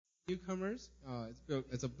newcomers.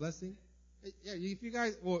 It's a blessing. Yeah, if you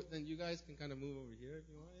guys, well, then you guys can kind of move over here if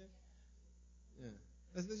you want. Yeah.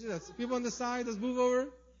 Let's do that. People on the side, let's move over.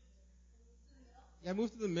 Yeah,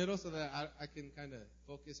 move to the middle so that I can kind of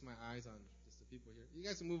focus my eyes on just the people here. You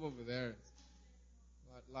guys can move over there. It's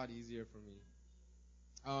a lot easier for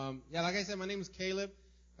me. Yeah, like I said, my name is Caleb.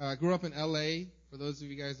 I grew up in L.A. For those of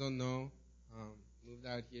you guys don't know, moved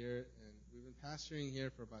out here, and we've been pastoring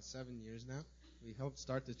here for about 7 years now. We helped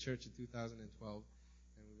start the church in 2012,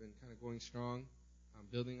 and we've been kind of going strong,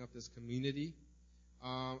 building up this community.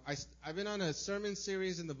 I've been on a sermon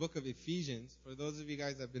series in the book of Ephesians. For those of you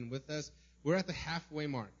guys that have been with us, we're at the halfway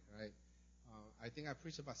mark, right? I think I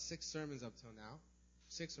preached about 6 sermons up till now,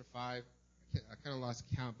 6 or 5. I kind of lost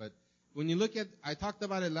count, but when you look at, I talked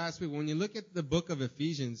about it last week, when you look at the book of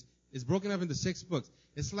Ephesians, it's broken up into 6 books.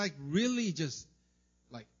 It's like really just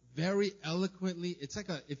like very eloquently, it's like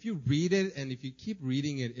if you read it and if you keep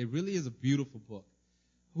reading it, it really is a beautiful book.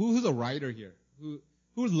 Who's a writer here? Who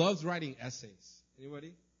loves writing essays?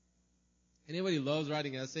 Anybody? Anybody loves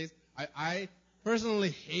writing essays? I personally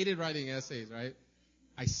hated writing essays, right?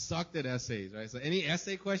 I sucked at essays, right? So any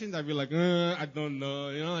essay questions, I'd be like, I don't know,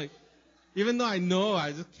 like, even though I know,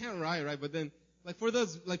 I just can't write, right? But then, like, for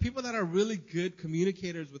those, like, people that are really good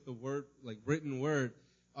communicators with the word, like, written word,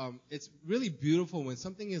 it's really beautiful when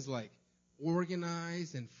something is, like,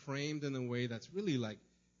 organized and framed in a way that's really, like,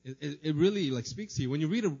 it really, like, speaks to you. When you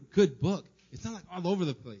read a good book, it's not, like, all over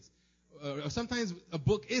the place. Sometimes a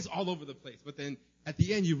book is all over the place, but then at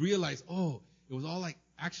the end you realize, it was all, like,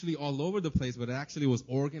 actually all over the place, but it actually was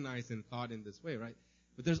organized and thought in this way, right?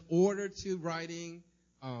 But there's order to writing.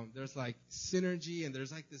 There's like synergy, and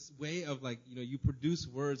there's like this way of like, you produce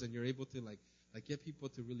words and you're able to like get people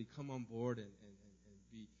to really come on board and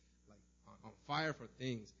be like on fire for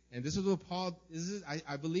things. And this is what Paul,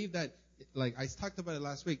 I believe that, like I talked about it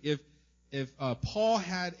last week, if Paul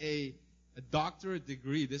had a doctorate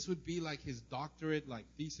degree, this would be like his doctorate like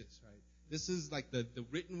thesis, right? This is like the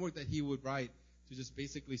written work that he would write to just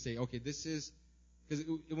basically say, okay, this is, because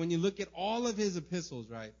when you look at all of his epistles,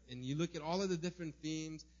 right, and you look at all of the different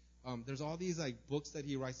themes, there's all these like books that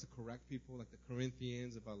he writes to correct people, like the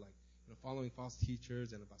Corinthians about like following false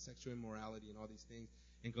teachers and about sexual immorality and all these things,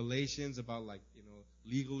 and Galatians about like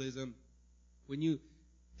legalism. When you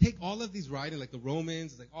take all of these writings, like the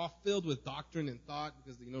Romans, it's like all filled with doctrine and thought,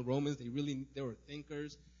 because Romans they were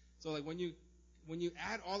thinkers. So like when you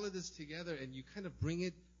add all of this together and you kind of bring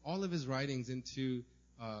it, all of his writings into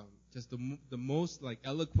just the most like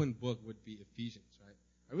eloquent book would be Ephesians, right?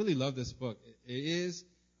 I really love this book. It is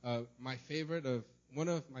my favorite of one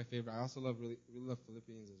of my favorite. I also really love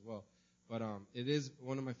Philippians as well, but it is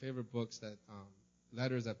one of my favorite books that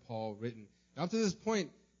letters that Paul written. Now, up to this point,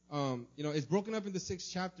 it's broken up into 6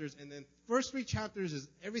 chapters, and then first 3 chapters is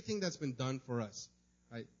everything that's been done for us,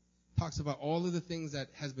 right? Talks about all of the things that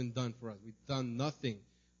has been done for us. We've done nothing.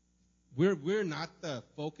 We're not the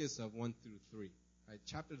focus of 1 through 3. Right?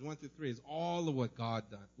 Chapters 1 through 3 is all of what God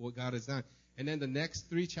has done. And then the next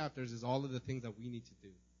 3 chapters is all of the things that we need to do.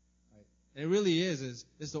 Right? And it really is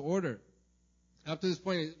the order. Up to this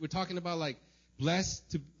point, we're talking about like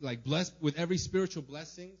blessed with every spiritual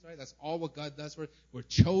blessing, right? That's all what God does for us. We're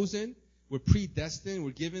chosen, we're predestined,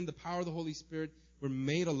 we're given the power of the Holy Spirit, we're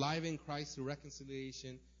made alive in Christ through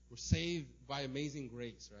reconciliation, we're saved by amazing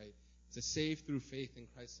grace, right? It's saved through faith in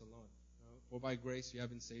Christ alone. For by grace you have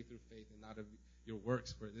been saved through faith and not of your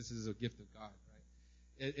works, for this is a gift of God,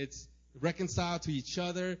 right? It's reconciled to each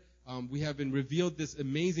other. We have been revealed this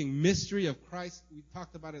amazing mystery of Christ. We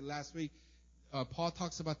talked about it last week. Paul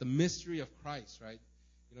talks about the mystery of Christ, right?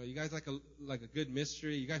 You guys like a good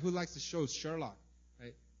mystery. You guys, who likes the show Sherlock,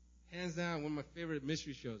 right? Hands down, one of my favorite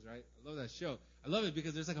mystery shows, right? I love that show. I love it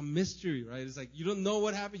because there's like a mystery, right? It's like you don't know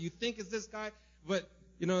what happened. You think it's this guy, but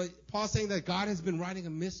Paul's saying that God has been writing a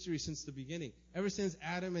mystery since the beginning. Ever since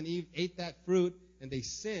Adam and Eve ate that fruit and they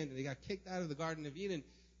sinned and they got kicked out of the Garden of Eden,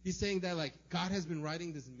 he's saying that like God has been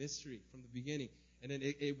writing this mystery from the beginning. And then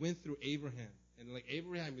it went through Abraham. And like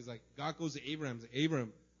Abraham is like, God goes to Abraham. He's like,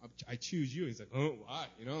 Abraham, I choose you. He's like, oh, why?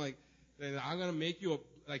 Then I'm going to make you,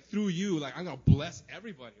 through you, like I'm going to bless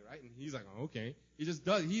everybody, right? And he's like, oh, okay. He just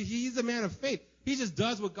does. He's a man of faith. He just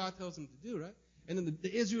does what God tells him to do, right? And then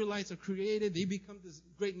the Israelites are created. They become this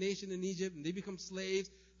great nation in Egypt, and they become slaves,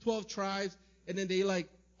 12 tribes. And then they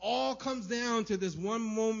all comes down to this one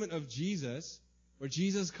moment of Jesus, where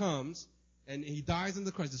Jesus comes, and he dies on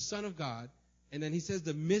the cross, the Son of God. And then he says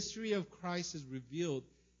the mystery of Christ is revealed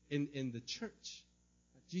in the church.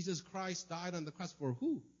 Jesus Christ died on the cross for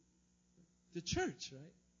who? The church, right?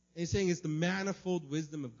 And he's saying it's the manifold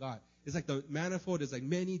wisdom of God. It's like the manifold. There's like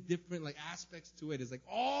many different like aspects to it. It's like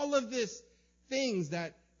all of this things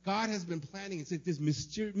that God has been planning. It's like this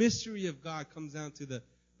mystery of God comes down to the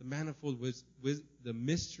manifold the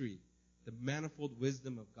mystery, the manifold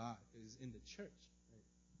wisdom of God is in the church.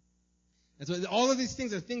 Right? And so all of these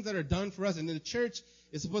things are things that are done for us. And the church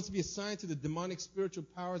is supposed to be a sign to the demonic spiritual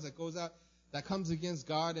powers that goes out, that comes against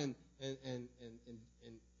God and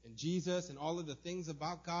Jesus and all of the things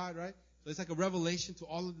about God, right? So it's like a revelation to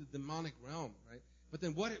all of the demonic realm, right? But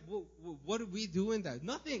then what did we do in that?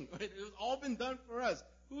 Nothing, right? It was all been done for us.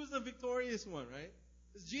 Who's the victorious one, right?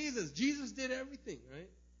 It's Jesus. Jesus did everything, right?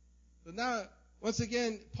 So now, once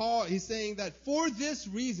again, Paul, he's saying that for this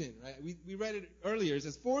reason, right? We read it earlier. It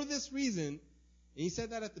says, for this reason, and he said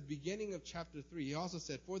that at the beginning of chapter 3. He also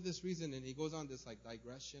said, for this reason, and he goes on this like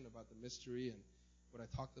digression about the mystery and what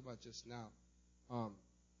I talked about just now.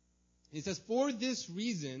 He says, for this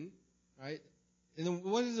reason, right? And then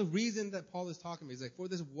what is the reason that Paul is talking about? He's like, for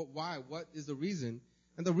this, why? What is the reason?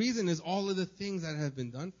 And the reason is all of the things that have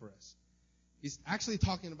been done for us. He's actually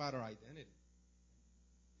talking about our identity.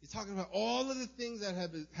 He's talking about all of the things that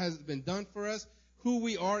has been done for us, who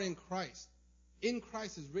we are in Christ. In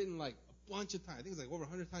Christ is written like a bunch of times. I think it's like over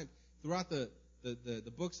 100 times throughout the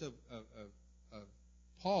books of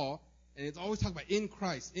Paul. And it's always talking about in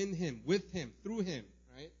Christ, in Him, with Him, through Him,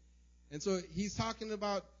 right? And so he's talking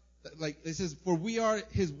about, like, it says, for we are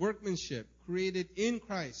His workmanship, created in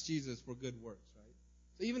Christ Jesus for good works, right?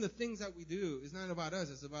 So even the things that we do is not about us.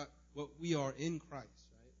 It's about what we are in Christ,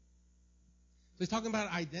 right? So he's talking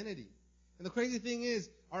about identity. And the crazy thing is,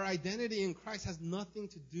 our identity in Christ has nothing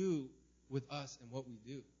to do with us and what we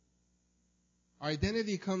do. Our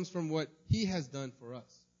identity comes from what He has done for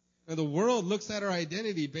us. Now, the world looks at our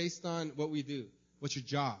identity based on what we do. What's your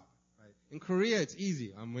job, right? In Korea, it's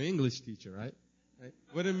easy. I'm an English teacher, right?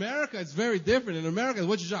 But in America, it's very different. In America,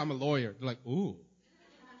 what's your job? I'm a lawyer. They're like, ooh.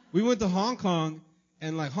 We went to Hong Kong,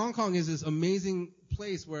 and like Hong Kong is this amazing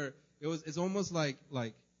place where it's almost like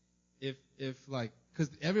if because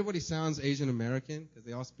everybody sounds Asian American because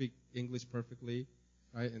they all speak English perfectly,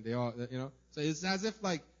 right? And they all, so it's as if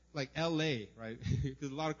like L.A., right?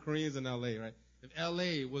 Because a lot of Koreans in L.A., right? If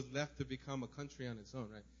L.A. was left to become a country on its own,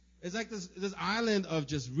 right? It's like this island of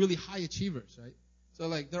just really high achievers, right? So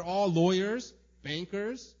like they're all lawyers,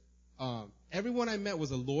 bankers. Everyone I met was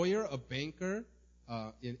a lawyer, a banker,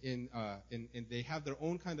 and they have their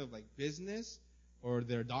own kind of like business, or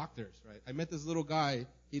they're doctors, right? I met this little guy.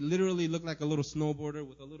 He literally looked like a little snowboarder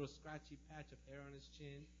with a little scratchy patch of hair on his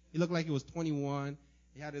chin. He looked like he was 21.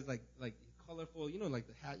 He had his like colorful, like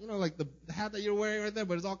the hat, like the hat that you're wearing right there,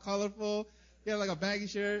 but it's all colorful. He had like a baggy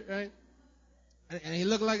shirt, right? And he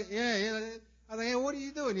looked like, yeah. I was like, hey, what are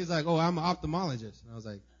you doing? He's like, oh, I'm an ophthalmologist. And I was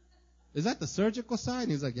like, is that the surgical side?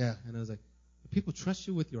 And he's like, yeah. And I was like, people trust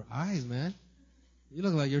you with your eyes, man. You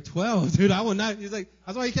look like you're 12, dude. I will not. He's like,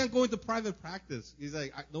 that's why he can't go into private practice. He's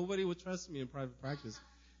like, nobody would trust me in private practice.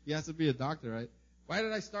 He has to be a doctor, right? Why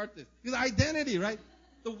did I start this? Because identity, right?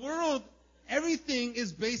 The world, everything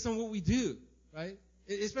is based on what we do, right?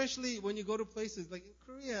 Especially when you go to places like in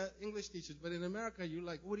Korea, English teachers, but in America, you're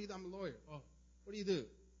like, what do you do? I'm a lawyer. Oh, what do you do?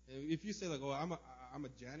 And if you say like, oh, I'm a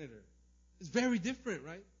janitor, it's very different,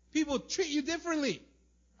 right? People treat you differently.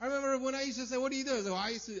 I remember when I used to say, what do you do? I was like, well, I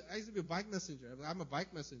used to be a bike messenger. I'm a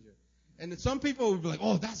bike messenger. And then some people would be like,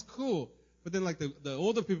 oh, that's cool. But then like the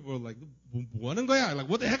older people were like, like,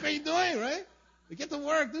 what the heck are you doing, right? You get to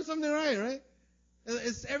work, do something right?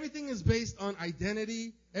 Everything is based on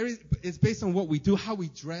identity. It's based on what we do, how we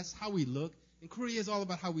dress, how we look. In Korea, it's all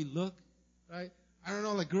about how we look, right? I don't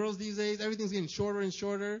know, like girls these days, everything's getting shorter and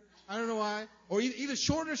shorter. I don't know why. Or either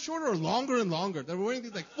shorter or longer and longer. They're wearing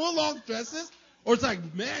these like full long dresses, or it's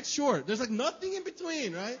like mad short. There's like nothing in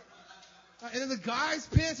between, right? And then the guys'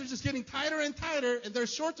 pants are just getting tighter and tighter, and their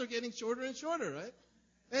shorts are getting shorter and shorter, right?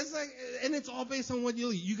 It's like, and it's all based on what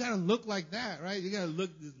you gotta look like that, right? You gotta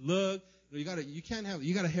look this look. You got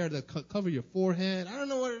a hair that cover your forehead. I don't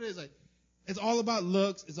know what it is. Like, it's all about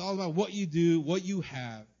looks. It's all about what you do, what you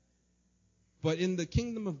have. But in the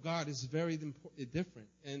kingdom of God, it's very different.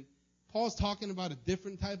 And Paul's talking about a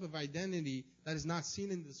different type of identity that is not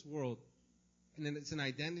seen in this world. And then it's an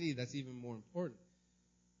identity that's even more important.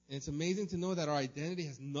 And it's amazing to know that our identity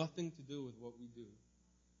has nothing to do with what we do,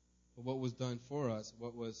 but what was done for us,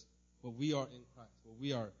 what we are in Christ, what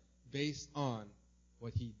we are based on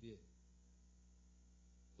what He did.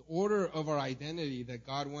 The order of our identity that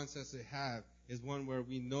God wants us to have is one where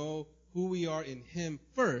we know who we are in Him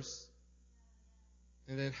first,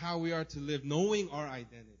 and then how we are to live knowing our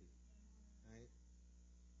identity.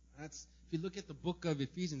 Right? If you look at the book of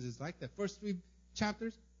Ephesians, it's like that. First 3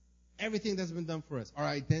 chapters, everything that's been done for us, our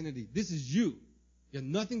identity. This is you. You have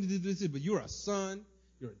nothing to do with this, but you're a son.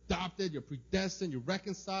 You're adopted. You're predestined. You're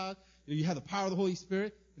reconciled. You have the power of the Holy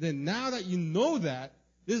Spirit. Then now that you know that,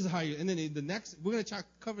 this is how you. And then in the next, we're going to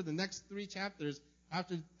cover the next 3 chapters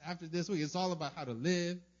after this week. It's all about how to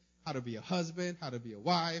live, how to be a husband, how to be a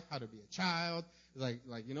wife, how to be a child. Like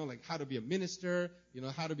how to be a minister.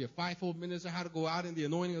 How to be a fivefold minister. How to go out in the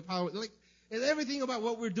anointing of power. Like it's everything about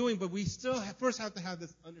what we're doing, but we still first have to have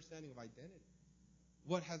this understanding of identity.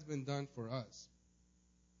 What has been done for us.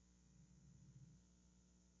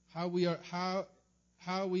 How we are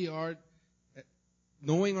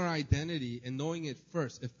knowing our identity and knowing it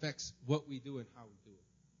first affects what we do and how we do it.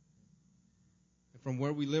 And from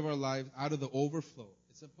where we live our lives, out of the overflow.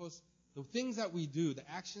 The things that we do, the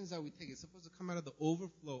actions that we take, it's supposed to come out of the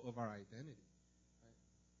overflow of our identity. Right?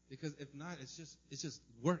 Because if not, it's just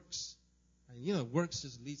works. And, works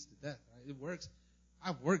just leads to death. Right? It works.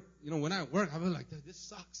 I've worked, when I work, I've been like, this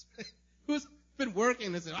sucks. Who's been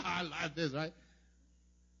working and said, I like this, right?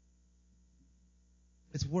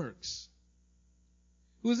 It's works.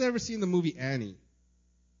 Who's ever seen the movie Annie?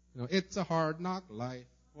 It's a hard knock life.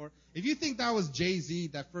 Or if you think that was Jay-Z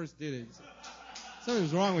that first did it,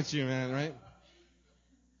 something's wrong with you, man, right?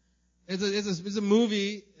 It's a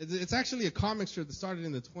movie. It's actually a comic strip that started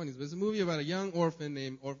in the 20s, but it's a movie about a young orphan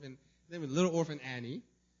named Little Orphan Annie,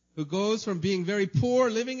 who goes from being very poor,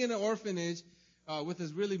 living in an orphanage, with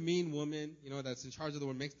this really mean woman, that's in charge of the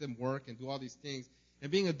world, makes them work and do all these things,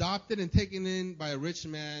 and being adopted and taken in by a rich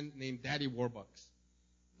man named Daddy Warbucks.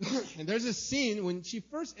 And there's a scene when she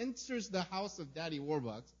first enters the house of Daddy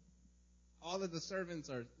Warbucks. All of the servants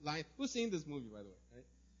are lined. Who's seen this movie, by the way?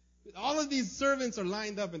 Right? All of these servants are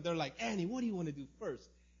lined up, and they're like, Annie, what do you want to do first?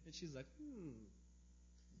 And she's like,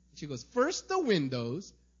 She goes, first the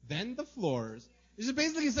windows, then the floors. She's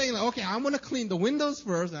basically saying, like, okay, I'm going to clean the windows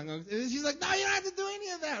first. And she's like, no, you don't have to do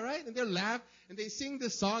any of that, right? And they laugh, and they sing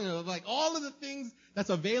this song of like all of the things that's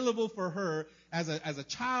available for her as a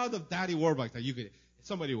child of Daddy Warbucks. That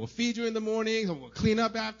somebody will feed you in the morning, someone will clean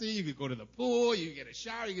up after you, you could go to the pool, you could get a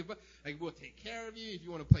shower, we'll take care of you. If you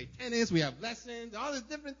want to play tennis, we have lessons, all the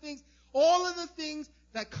different things. All of the things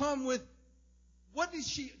that come with, what did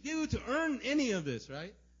she do to earn any of this,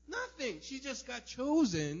 right? Nothing. She just got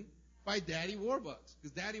chosen by Daddy Warbucks.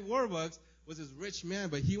 Because Daddy Warbucks was this rich man,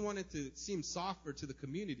 but he wanted to seem softer to the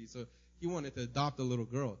community, so he wanted to adopt a little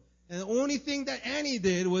girl. And the only thing that Annie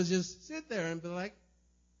did was just sit there and be like,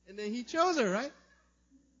 and then he chose her, right?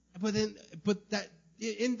 But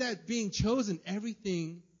in that being chosen,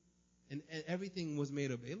 everything was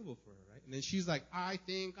made available for her, right? And then she's like, I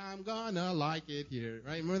think I'm gonna like it here,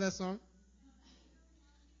 right? Remember that song?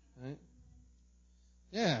 Right?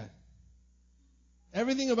 Yeah.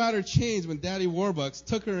 Everything about her changed when Daddy Warbucks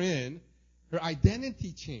took her in. Her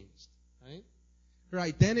identity changed, right? Her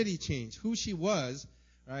identity changed. Who she was,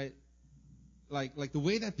 right? Like the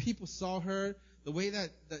way that people saw her, the way that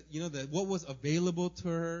what was available to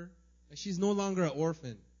her. She's no longer an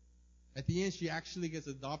orphan. At the end, she actually gets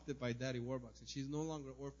adopted by Daddy Warbucks, and she's no longer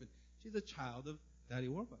an orphan. She's a child of Daddy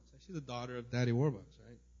Warbucks. She's a daughter of Daddy Warbucks,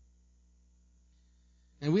 right?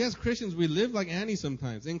 And we as Christians, we live like Annie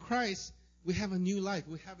sometimes. In Christ, we have a new life.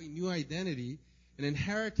 We have a new identity, an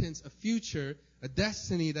inheritance, a future, a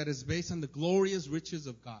destiny that is based on the glorious riches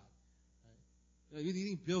of God. Right? You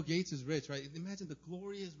think Bill Gates is rich, right? Imagine the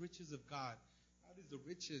glorious riches of God. That is the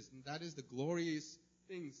riches, and that is the glorious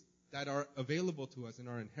things that are available to us in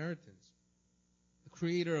our inheritance. The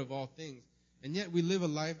creator of all things. And yet we live a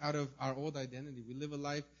life out of our old identity. We live a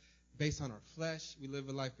life based on our flesh. We live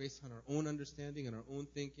a life based on our own understanding and our own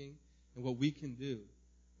thinking and what we can do.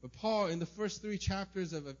 But Paul, in the first 3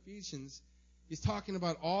 chapters of Ephesians, he's talking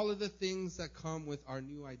about all of the things that come with our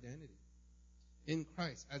new identity in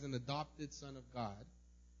Christ, as an adopted son of God,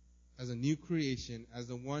 as a new creation, as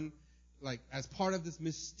the one, as part of this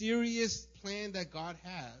mysterious plan that God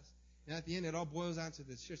has. And at the end, it all boils down to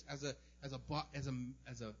this church as a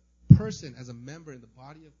person, as a member in the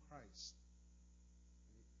body of Christ.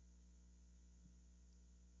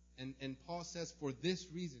 And Paul says, for this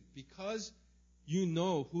reason, because you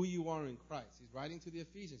know who you are in Christ. He's writing to the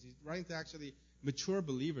Ephesians. He's writing to actually mature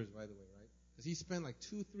believers, by the way, right? Because he spent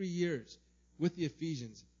 2-3 years with the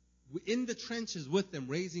Ephesians, in the trenches with them,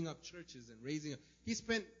 raising up churches and raising up. He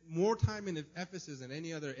spent more time in Ephesus than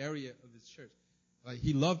any other area of his church.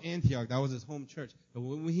 He loved Antioch. That was his home church. But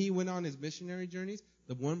when he went on his missionary journeys,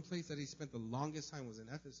 the one place that he spent the longest time was in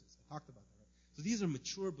Ephesus. I talked about that, right? So these are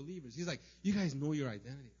mature believers. He's like, you guys know your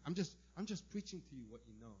identity. I'm just preaching to you what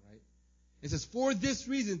you know, right? It says, for this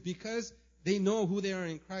reason, because they know who they are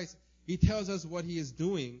in Christ, he tells us what he is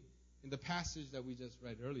doing in the passage that we just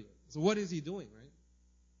read earlier. So what is he doing, right?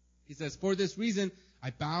 He says, for this reason,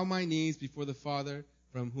 I bow my knees before the Father,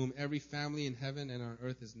 from whom every family in heaven and on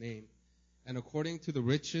earth is named. And according to the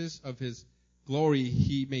riches of his glory,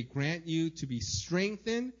 he may grant you to be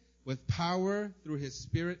strengthened with power through his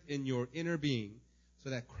Spirit in your inner being, so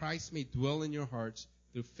that Christ may dwell in your hearts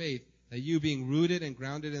through faith, that you, being rooted and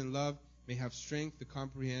grounded in love, may have strength to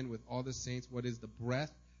comprehend with all the saints what is the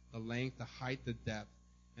breadth, the length, the height, the depth,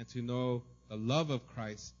 and to know the love of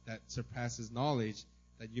Christ that surpasses knowledge,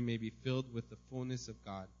 that you may be filled with the fullness of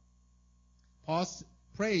God. Paul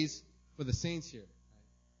prays for the saints here.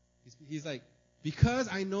 He's like, because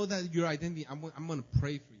I know that your identity, I'm going to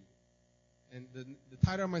pray for you. And the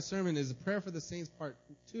title of my sermon is A Prayer for the Saints Part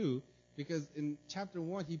 2, because in chapter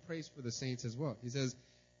 1, he prays for the saints as well. He says,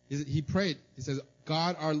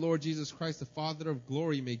 God, our Lord Jesus Christ, the Father of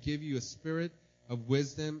glory, may give you a spirit of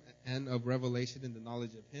wisdom and of revelation in the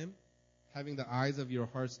knowledge of him, having the eyes of your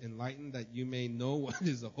hearts enlightened, that you may know what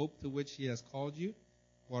is the hope to which he has called you,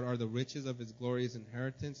 what are the riches of his glorious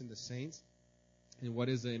inheritance in the saints, and what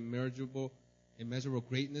is the immeasurable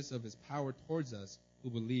greatness of his power towards us who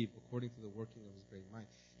believe, according to the working of his great mind.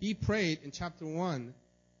 He prayed in chapter 1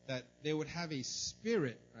 that they would have a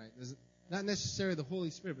spirit, right? There's not necessarily the Holy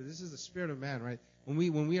Spirit, but this is the spirit of man, right? When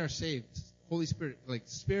we are saved, Holy Spirit, like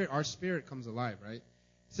spirit, our spirit comes alive, right?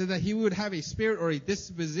 So that he would have a spirit or a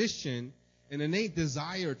disposition, an innate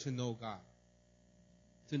desire to know God.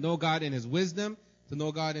 To know God in his wisdom, to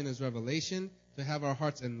know God in his revelation, to have our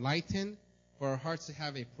hearts enlightened, for our hearts to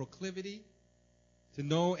have a proclivity, to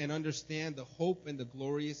know and understand the hope and the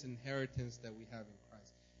glorious inheritance that we have in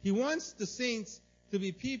Christ. He wants the saints to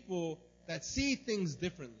be people that see things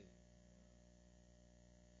differently.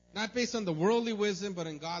 Not based on the worldly wisdom, but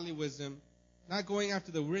in godly wisdom. Not going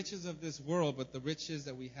after the riches of this world, but the riches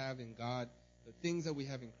that we have in God, the things that we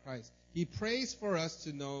have in Christ. He prays for us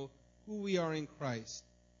to know who we are in Christ.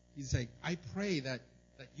 He's like, I pray that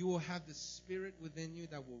you will have the spirit within you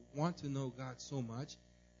that will want to know God so much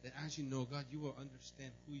that as you know God, you will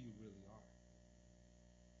understand who you really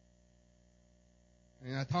are.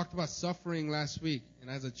 And I talked about suffering last week, and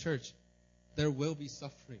as a church, there will be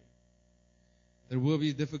suffering. There will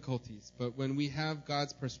be difficulties. But when we have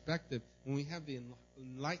God's perspective, when we have the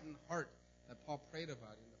enlightened heart that Paul prayed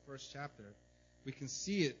about in the first chapter, we can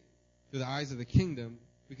see it through the eyes of the kingdom.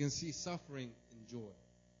 We can see suffering in joy.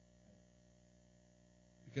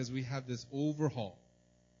 Because we have this overhaul.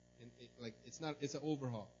 And it's an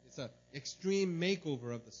overhaul. It's an extreme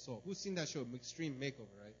makeover of the soul. Who's seen that show, Extreme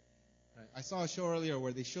Makeover, right? I saw a show earlier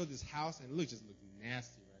where they showed this house and it just looked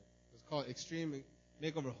nasty, right? It was called Extreme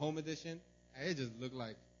Makeover Home Edition. And it just looked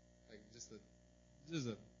like just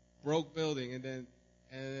a broke building, and then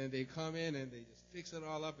they come in and they just fix it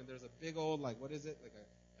all up, and there's a big old like a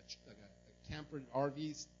camper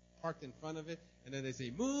RV parked in front of it, and then they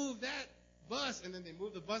say move that bus, and then they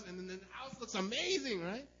move the bus, and then the house looks amazing,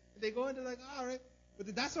 right? And they go into like, all right,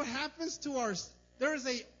 but that's what happens to our. There is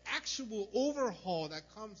a actual overhaul that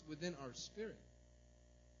comes within our spirit.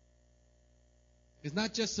 It's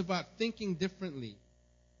not just about thinking differently.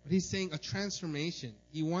 But he's saying a transformation.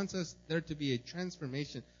 He wants us there to be a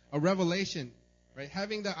transformation, a revelation, right?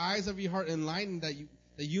 Having the eyes of your heart enlightened that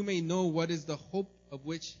you may know what is the hope of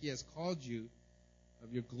which he has called you,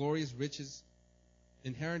 of your glorious riches,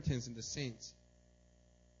 inheritance in the saints.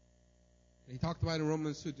 And he talked about in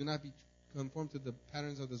Romans 2, do not be conformed to the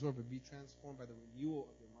patterns of this world, but be transformed by the renewal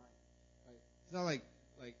of your mind. Right? It's not like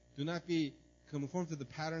do not be conformed to the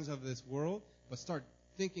patterns of this world, but start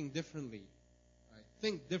thinking differently.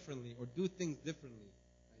 Think differently or do things differently.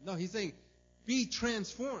 Right? No, he's saying be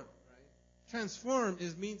transformed. Right? Transform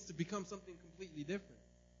means to become something completely different.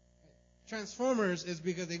 Right? Transformers is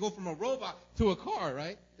because they go from a robot to a car,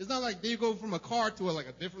 right? It's not like they go from a car to a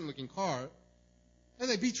different looking car. And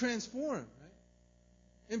they be transformed,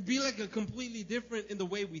 right? And be like a completely different in the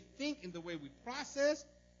way we think, in the way we process,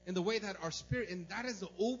 in the way that our spirit, and that is the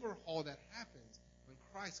overhaul that happens when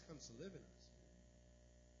Christ comes to live in us.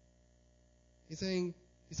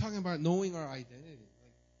 He's talking about knowing our identity.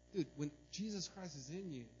 Like, dude, when Jesus Christ is in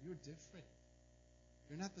you, you're different.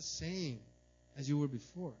 You're not the same as you were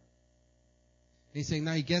before. And he's saying,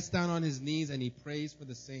 now he gets down on his knees and he prays for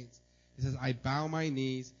the saints. He says, I bow my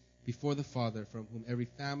knees before the Father, from whom every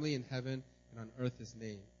family in heaven and on earth is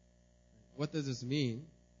named. What does this mean?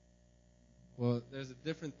 Well, there's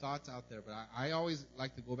different thoughts out there, but I always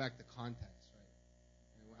like to go back to context.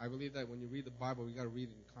 I believe that when you read the Bible, you got to read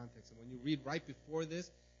it in context. And when you read right before this,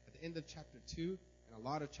 at the end of chapter 2 and a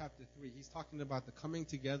lot of chapter 3, he's talking about the coming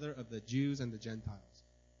together of the Jews and the Gentiles.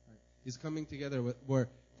 Right? He's coming together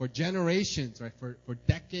for for generations, right, for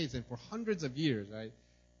decades and for hundreds of years, right,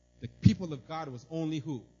 the people of God was only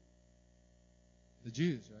who? The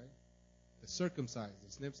Jews, right? The circumcised,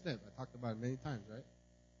 the snip, snip. I talked about it many times, right?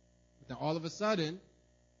 But then all of a sudden,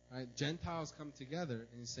 right, Gentiles come together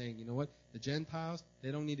and he's saying, you know what? The Gentiles,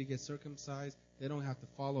 they don't need to get circumcised. They don't have to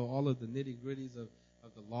follow all of the nitty-gritties of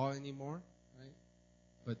the law anymore, right?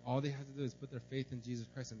 But all they have to do is put their faith in Jesus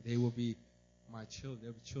Christ and they will be my children.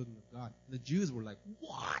 They'll be children of God. And the Jews were like,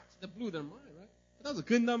 what? That blew their mind, right? But that was a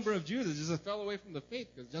good number of Jews that just fell away from the faith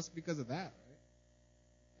just because of that,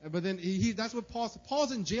 right? But then that's what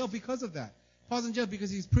Paul's in jail because of that. Paul's in jail because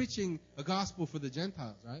he's preaching a gospel for the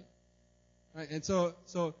Gentiles, right? Right? And so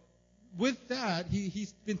with that,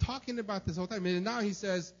 he's been talking about this whole time. And now he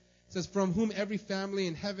says, from whom every family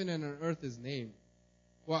in heaven and on earth is named.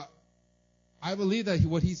 Well, I believe that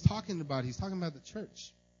what he's talking about the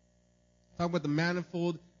church. Talking about the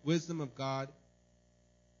manifold wisdom of God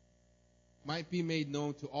might be made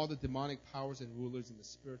known to all the demonic powers and rulers in the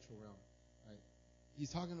spiritual realm. Right?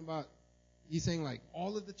 He's saying like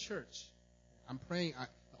all of the church, I'm praying,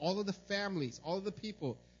 all of the families, all of the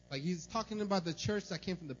people, like he's talking about the church that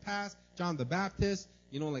came from the past, John the Baptist,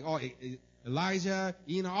 like all Elijah,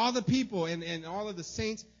 all the people and all of the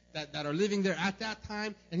saints that are living there at that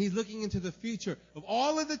time, and he's looking into the future of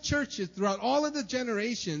all of the churches throughout all of the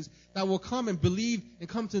generations that will come and believe and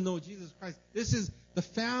come to know Jesus Christ. This is the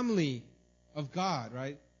family of God,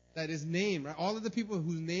 right? That is named, right? All of the people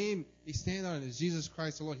whose name he stands on is Jesus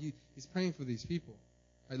Christ the Lord. He's praying for these people.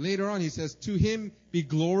 Right? Later on, he says, to him be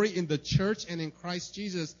glory in the church and in Christ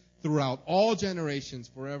Jesus throughout all generations,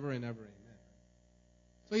 forever and ever. Amen.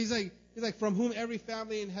 So he's like, from whom every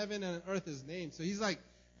family in heaven and on earth is named. So he's like,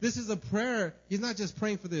 this is a prayer. He's not just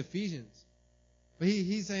praying for the Ephesians, but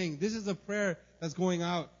he's saying this is a prayer that's going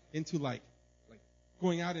out into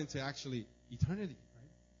going out into actually eternity, right?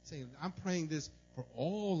 Saying, I'm praying this for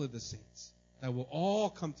all of the saints that will all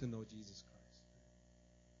come to know Jesus Christ.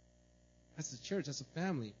 That's the church. That's a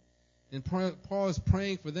family. And Paul is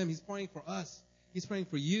praying for them. He's praying for us. He's praying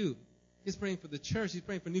for you. He's praying for the church. He's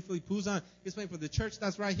praying for New Philly Puzan. He's praying for the church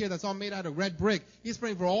that's right here, that's all made out of red brick. He's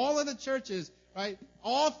praying for all of the churches, right?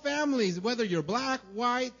 All families, whether you're black,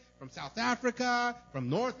 white, from South Africa, from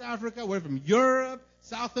North Africa, whether from Europe,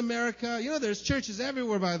 South America. There's churches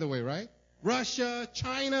everywhere, by the way, right? Russia,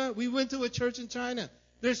 China. We went to a church in China.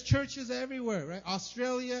 There's churches everywhere, right?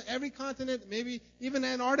 Australia, every continent, maybe even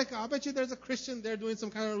Antarctica. I bet you there's a Christian there doing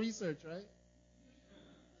some kind of research, right?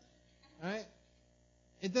 Right?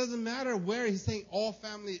 It doesn't matter where. He's saying all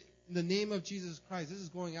family in the name of Jesus Christ. This is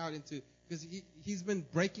going out into, because he's been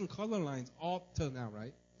breaking color lines all till now,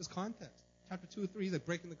 right? This context. Chapter 2 or 3, he's like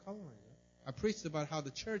breaking the color line. Right? I preached about how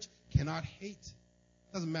the church cannot hate.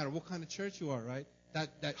 It doesn't matter what kind of church you are, right?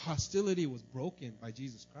 That hostility was broken by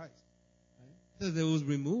Jesus Christ. Right? It was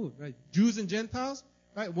removed, right? Jews and Gentiles,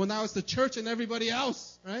 right? Well, now it's the church and everybody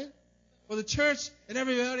else, right? Well, the church and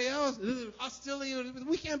everybody else, hostility.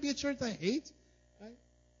 We can't be a church that hates.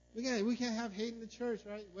 We can't have hate in the church,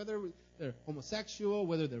 right? Whether they're homosexual,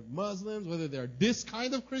 whether they're Muslims, whether they're this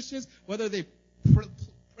kind of Christians, whether they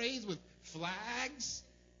praise with flags,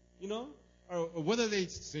 or whether they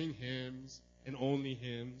sing hymns and only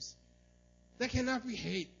hymns. There cannot be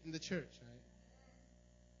hate in the church, right?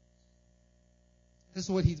 This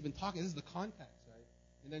is what he's been talking. This is the context, right?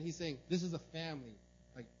 And then he's saying, this is a family.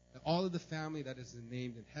 Like all of the family that is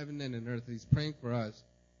named in heaven and in earth. He's praying for us.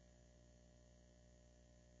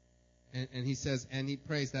 And he says, and he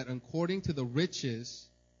prays that according to the riches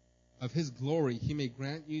of his glory, he may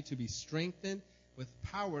grant you to be strengthened with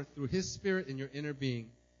power through his Spirit in your inner being,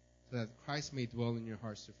 so that Christ may dwell in your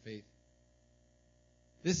hearts through faith.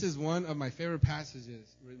 This is one of my favorite passages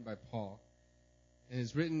written by Paul. And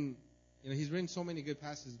it's written, he's written so many good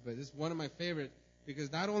passages, but this is one of my favorite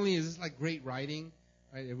because not only is this like great writing,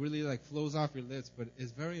 right? It really like flows off your lips, but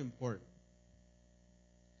it's very important.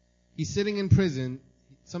 He's sitting in prison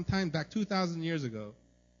sometime back 2,000 years ago,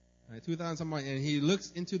 right, 2,000 something, and he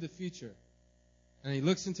looks into the future, and he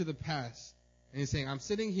looks into the past, and he's saying, I'm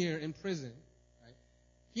sitting here in prison, right?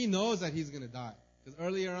 He knows that he's going to die, because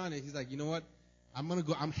earlier on, he's like, you know what,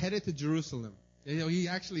 I'm headed to Jerusalem. He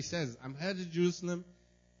actually says, I'm headed to Jerusalem,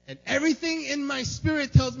 and everything in my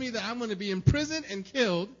spirit tells me that I'm going to be in prison and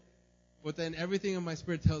killed, but then everything in my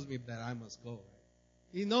spirit tells me that I must go, right?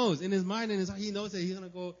 He knows, in his mind, he knows that he's going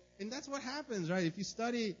to go. And that's what happens, right? If you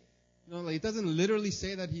study, it doesn't literally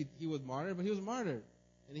say that he was martyred, but he was martyred.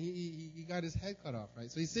 And he got his head cut off,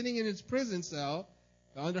 right? So he's sitting in his prison cell,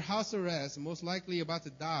 under house arrest, most likely about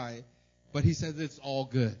to die, but he says it's all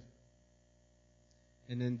good.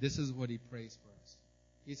 And then this is what he prays for us.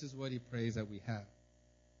 This is what he prays that we have.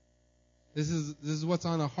 This is what's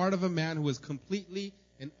on the heart of a man who is completely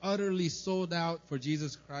and utterly sold out for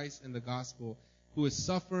Jesus Christ and the gospel, who is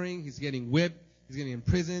suffering, he's getting whipped, he's getting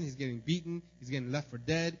imprisoned, he's getting beaten, he's getting left for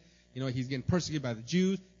dead. He's getting persecuted by the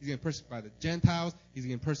Jews, he's getting persecuted by the Gentiles, he's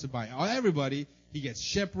getting persecuted by everybody. He gets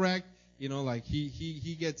shipwrecked,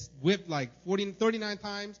 he gets whipped like 39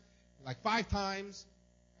 times, like 5 times.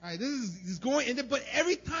 All right, he's going, but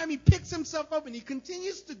every time he picks himself up and he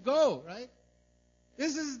continues to go, right?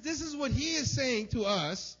 This is what he is saying to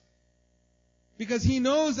us, because he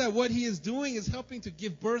knows that what he is doing is helping to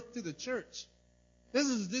give birth to the church.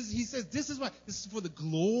 He says this is for the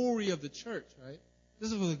glory of the church, right?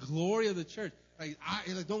 This is for the glory of the church. Like,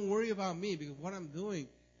 don't worry about me, because what I'm doing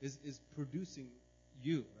is producing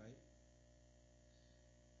you, right?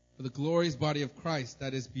 For the glorious body of Christ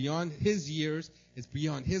that is beyond his years, it's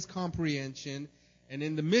beyond his comprehension. And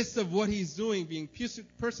in the midst of what he's doing, being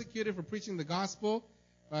persecuted for preaching the gospel,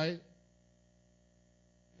 right?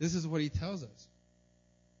 This is what he tells us.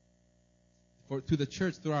 To the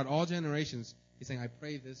church throughout all generations, he's saying, I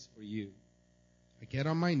pray this for you. I get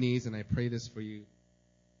on my knees and I pray this for you.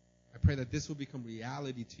 I pray that this will become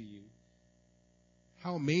reality to you.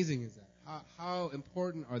 How amazing is that? How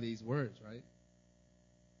important are these words, right?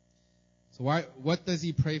 So what does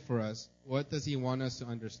he pray for us? What does he want us to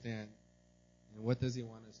understand? And what does he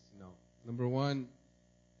want us to know? Number one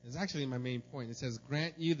is actually my main point. It says,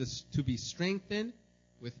 grant you to be strengthened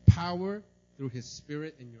with power through his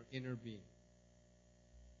Spirit in your inner being.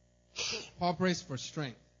 Paul prays for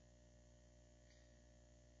strength.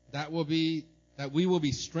 That we will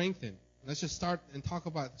be strengthened. Let's just start and talk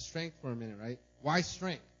about strength for a minute, right? Why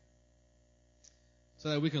strength? So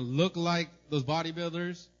that we can look like those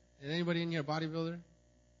bodybuilders. Is anybody in here a bodybuilder?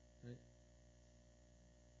 Right?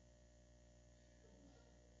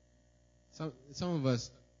 Some of us,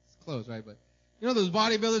 it's close, right? But those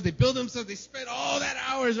bodybuilders, they build themselves, they spend all that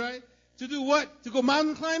hours, right? To do what? To go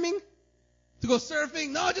mountain climbing? To go surfing?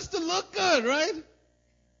 No, just to look good, right?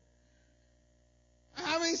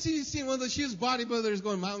 How many of you seen one of those huge bodybuilders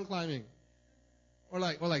going mountain climbing? Or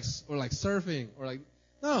like surfing?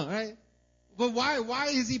 No, right? But why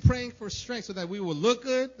is he praying for strength? So that we will look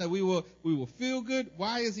good, that we will feel good?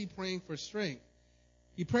 Why is he praying for strength?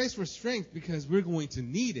 He prays for strength because we're going to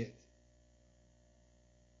need it.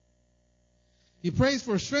 He prays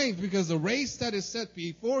for strength because the race that is set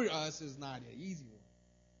before us is not an easy one.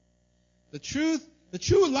 The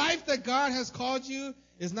true life that God has called you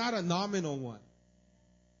is not a nominal one.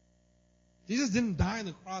 Jesus didn't die on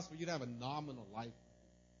the cross for you to have a nominal life.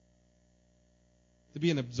 To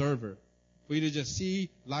be an observer. For you to just see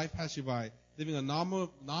life pass you by. Living a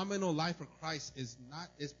nominal life for Christ is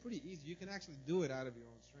pretty easy. You can actually do it out of your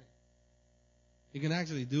own strength. You can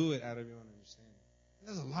actually do it out of your own understanding.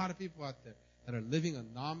 There's a lot of people out there that are living a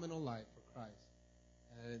nominal life for Christ.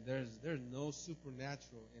 And there's no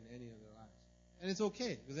supernatural in any of their lives. And it's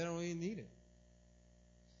okay, because they don't really need it.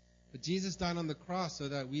 But Jesus died on the cross so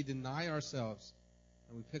that we deny ourselves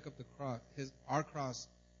and we pick up our cross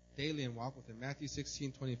daily and walk with him. Matthew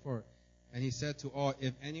 16:24. And he said to all,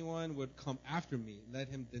 if anyone would come after me, let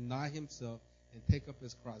him deny himself and take up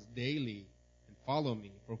his cross daily and follow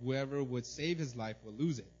me. For whoever would save his life will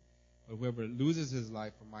lose it. But whoever loses his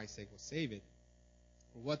life for my sake will save it.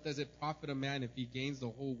 For what does it profit a man if he gains the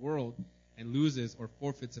whole world and loses or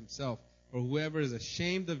forfeits himself? For whoever is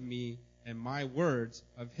ashamed of me and my words,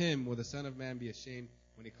 of him will the Son of Man be ashamed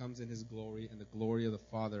when he comes in his glory and the glory of the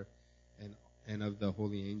Father and of the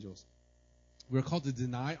holy angels. We're called to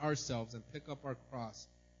deny ourselves and pick up our cross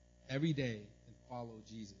every day and follow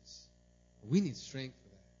Jesus. We need strength for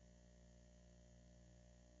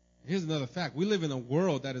that. Here's another fact. We live in a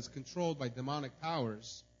world that is controlled by demonic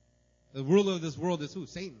powers. The ruler of this world is who?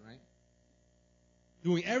 Satan, right?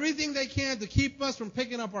 Doing everything they can to keep us from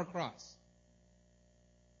picking up our cross.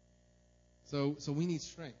 So we need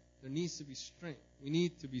strength. There needs to be strength. We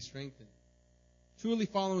need to be strengthened. Truly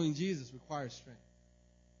following Jesus requires strength.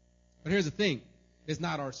 But here's the thing. It's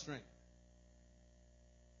not our strength.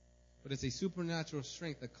 But it's a supernatural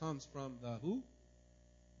strength that comes from the who?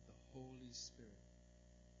 The Holy Spirit.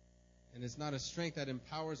 And it's not a strength that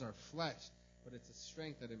empowers our flesh, but it's a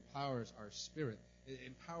strength that empowers our spirit. It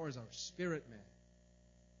empowers our spirit, man.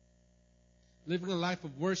 Living a life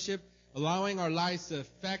of worship, allowing our lives to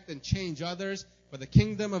affect and change others for the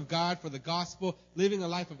kingdom of God, for the gospel, living a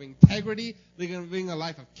life of integrity, living a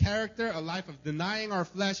life of character, a life of denying our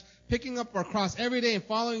flesh, picking up our cross every day and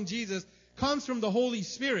following Jesus comes from the Holy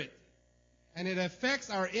Spirit. And it affects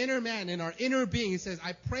our inner man and our inner being. He says,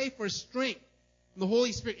 I pray for strength from the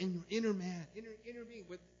Holy Spirit in your inner man, inner being.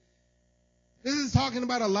 This is talking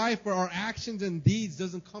about a life where our actions and deeds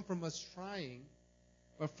doesn't come from us trying,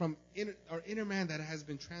 but from our inner man that has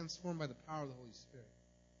been transformed by the power of the Holy Spirit.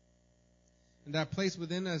 And that place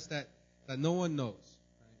within us that no one knows.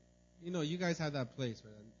 Right? You know, you guys have that place,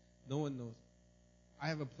 right? No one knows. I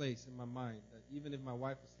have a place in my mind that even if my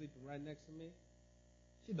wife was sleeping right next to me,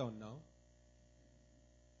 she don't know. Right?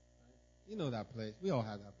 You know that place. We all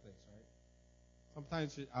have that place, right?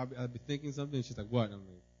 Sometimes I'll be thinking something, and she's like, what? I'm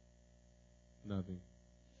like, nothing.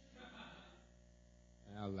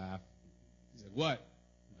 And I'll laugh. She's like, what?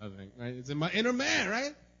 Nothing. Right? It's in my inner man,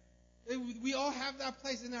 right? We all have that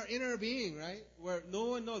place in our inner being, right? Where no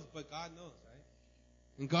one knows, but God knows, right?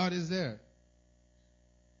 And God is there.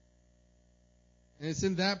 And it's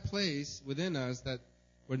in that place within us that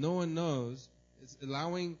where no one knows, it's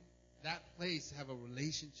allowing that place to have a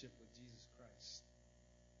relationship with Jesus Christ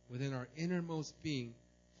within our innermost being,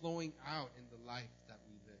 flowing out in the life that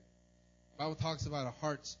we live. The Bible talks about our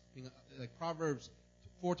hearts being like Proverbs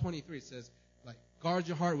 4:23 says, like, guard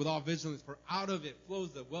your heart with all vigilance, for out of it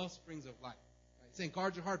flows the well springs of life. Right? It's saying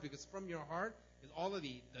guard your heart because from your heart is all of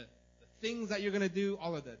the things that you're going to do,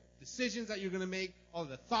 all of the decisions that you're going to make, all of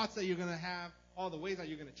the thoughts that you're going to have, all the ways that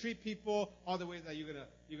you're going to treat people, all the ways that you're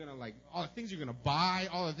going to like, all the things you're going to buy,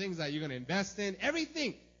 all the things that you're going to invest in,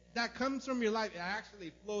 everything that comes from your life, it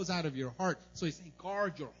actually flows out of your heart. So he's saying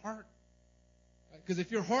guard your heart. Because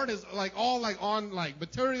if your heart is like all like on like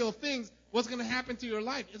material things, what's going to happen to your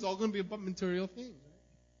life? It's all going to be about material things.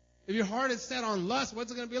 Right? If your heart is set on lust,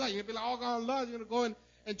 what's it going to be like? You're going to be like all on lust. You're going to go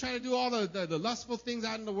and try to do all the lustful things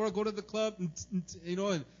out in the world, go to the club, and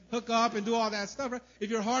hook up and do all that stuff. Right?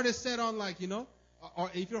 If your heart is set on like,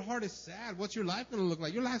 or if your heart is sad, what's your life going to look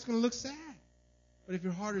like? Your life's going to look sad. But if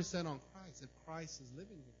your heart is set on Christ, if Christ is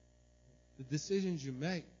living here, the decisions you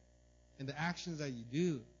make and the actions that you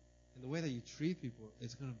do and the way that you treat people,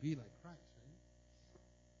 it's going to be like Christ.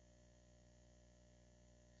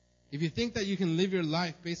 If you think that you can live your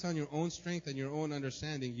life based on your own strength and your own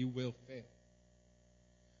understanding, you will fail.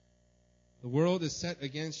 The world is set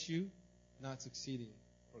against you, not succeeding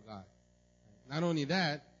for God. Not only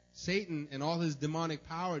that, Satan and all his demonic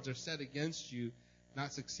powers are set against you,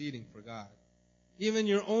 not succeeding for God. Even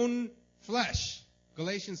your own flesh.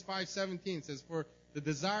 Galatians 5:17 says, for the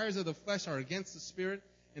desires of the flesh are against the spirit,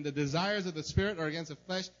 and the desires of the spirit are against the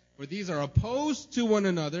flesh, for these are opposed to one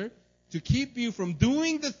another, to keep you from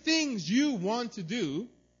doing the things you want to do.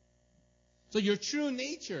 So your true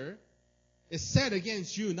nature is set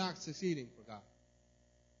against you not succeeding for God.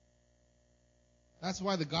 That's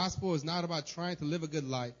why the gospel is not about trying to live a good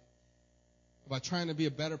life, about trying to be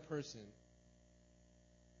a better person,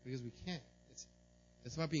 because we can't.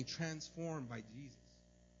 It's about being transformed by Jesus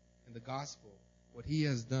and the gospel, what he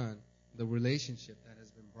has done, the relationship that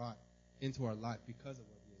has been brought into our life because of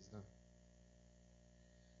what he has done.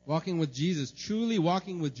 Walking with Jesus, truly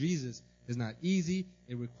walking with Jesus, is not easy.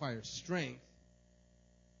 It requires strength.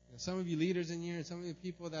 And some of you leaders in here and some of you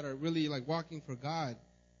people that are really like walking for God,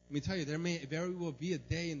 let me tell you, there may very well be a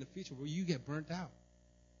day in the future where you get burnt out.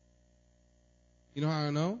 You know how I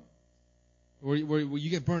know? Where you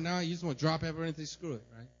get burnt out, you just want to drop everything, screw it,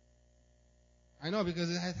 right? I know because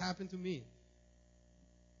it has happened to me.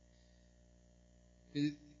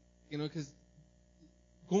 Because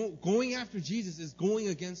going after Jesus is going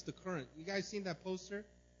against the current. You guys seen that poster?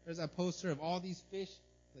 There's that poster of all these fish,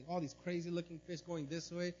 like all these crazy-looking fish going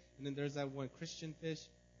this way, and then there's that one Christian fish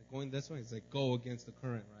going this way. It's like go against the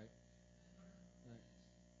current, right?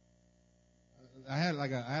 I had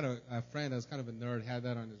a friend that was kind of a nerd, had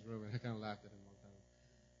that on his room, and I kind of laughed at him one time.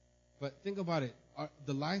 But think about it.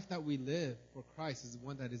 The life that we live for Christ is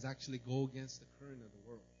one that is actually go against the current of the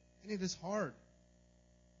world. And it is hard.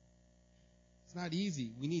 It's not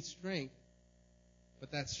easy. We need strength.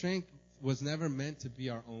 But that strength was never meant to be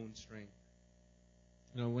our own strength.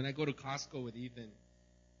 When I go to Costco with Ethan,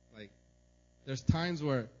 like, there's times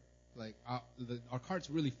where, like, our cart's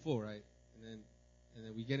really full, right? And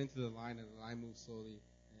then we get into the line, and the line moves slowly.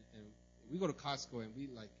 And we go to Costco, and we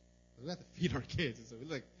have to feed our kids. And so we're,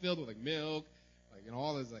 like, filled with, like, milk, like,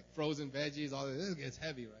 all this, like, frozen veggies, all this. This gets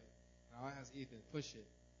heavy, right? And I ask Ethan, push it.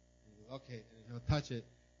 And he goes, okay. And then he'll touch it.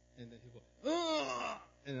 And then he'll go, ugh!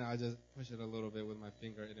 And then I just push it a little bit with my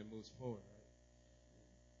finger, and it moves forward,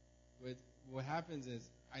 right? What happens is,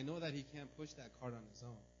 I know that he can't push that cart on his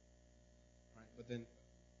own, right? But then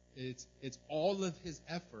it's all of his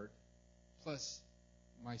effort plus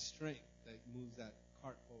my strength that moves that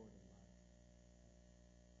cart forward in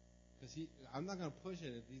life. Because I'm not going to push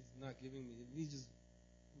it if he's not giving me. He's just,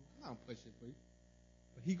 I'm not going to push it for you.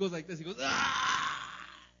 But he goes like this. He goes, ah!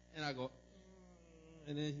 And I go,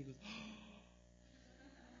 and then he goes,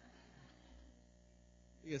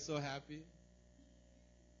 You get so happy.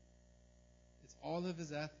 It's all of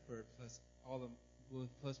his effort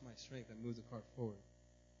plus my strength that moves the car forward.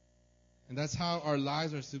 And that's how our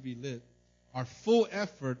lives are to be lived. Our full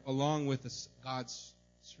effort along with God's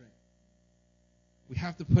strength. We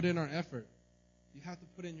have to put in our effort. You have to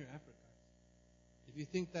put in your effort, guys. If you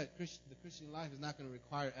think that the Christian life is not going to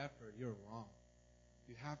require effort, you're wrong.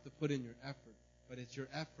 You have to put in your effort. But it's your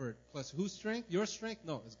effort plus whose strength? Your strength?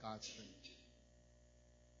 No, it's God's strength.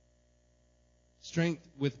 Strength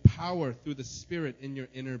with power through the Spirit in your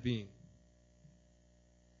inner being.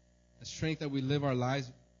 The strength that we live our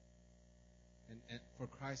lives and for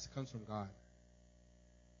Christ comes from God.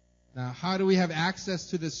 Now, how do we have access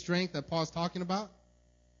to this strength that Paul's talking about?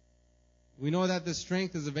 We know that this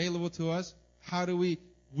strength is available to us. How do we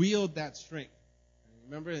wield that strength?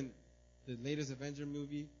 Remember in the latest Avenger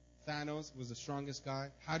movie, Thanos was the strongest guy.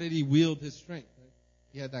 How did he wield his strength? Right?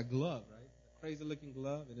 He had that glove, right? That crazy-looking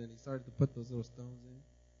glove, and then he started to put those little stones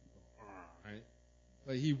in. Right?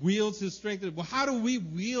 But he wields his strength. Well, how do we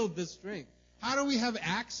wield this strength? How do we have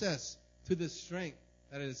access to this strength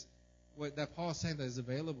that is what that Paul is saying that is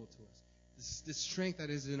available to us? This strength that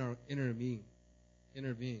is in our inner being.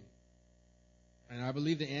 And I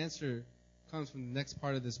believe the answer comes from the next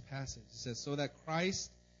part of this passage. It says, so that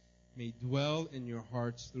Christ may dwell in your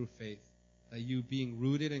hearts through faith, that you being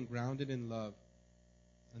rooted and grounded in love.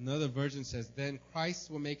 Another version says, then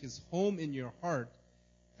Christ will make his home in your heart.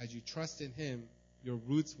 As you trust in him, your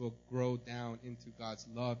roots will grow down into God's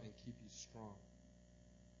love and keep you strong.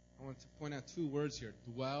 I want to point out two words here,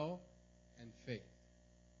 dwell and faith.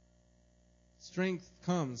 Strength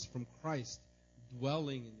comes from Christ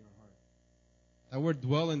dwelling in your heart. That word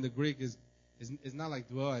dwell in the Greek is not like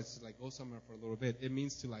dwell as like go somewhere for a little bit. It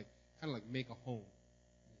means to like kind of like make a home.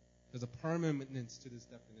 There's a permanence to this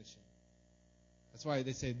definition. That's why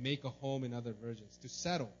they say make a home in other versions. To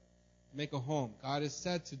settle, make a home. God is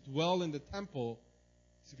said to dwell in the temple,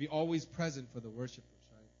 to be always present for the worshipers,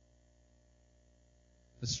 right?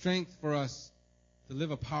 The strength for us to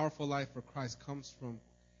live a powerful life for Christ comes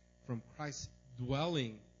from Christ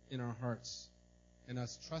dwelling in our hearts and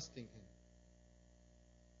us trusting him.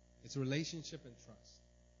 It's a relationship and trust.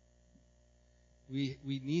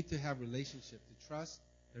 We need to have relationship. To trust,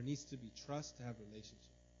 there needs to be trust to have relationship.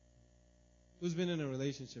 Who's been in a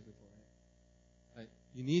relationship before? Right?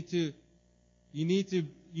 You need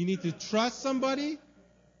to trust somebody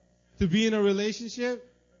to be in a relationship,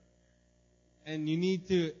 and you need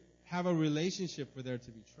to have a relationship for there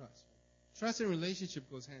to be trust. Trust and relationship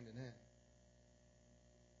goes hand in hand.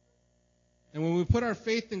 And when we put our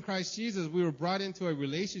faith in Christ Jesus, we were brought into a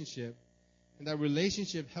relationship, and that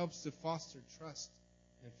relationship helps to foster trust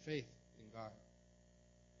and faith in God.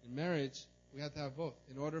 In marriage, we have to have both.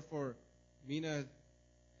 In order for Mina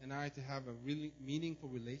and I to have a really meaningful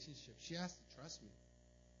relationship, she has to trust me,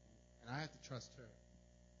 and I have to trust her.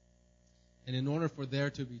 And in order for there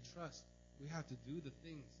to be trust, we have to do the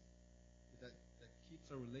things that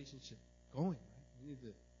keeps our relationship going. Right? We need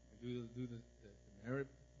to do the marriage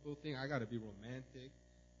thing. I got to be romantic.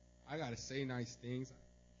 I got to say nice things.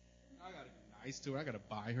 I got to be nice to her. I got to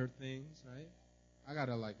buy her things, right? I got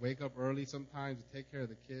to like wake up early sometimes to take care of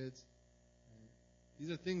the kids. Right? These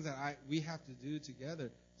are things that we have to do together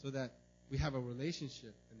so that we have a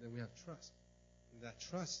relationship and then we have trust. And that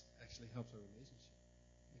trust actually helps our relationship.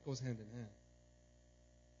 It goes hand in hand.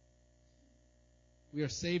 We are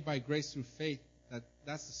saved by grace through faith.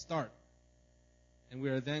 That's the start. And we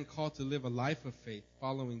are then called to live a life of faith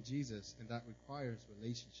following Jesus, and that requires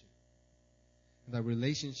relationship. And that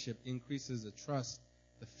relationship increases the trust,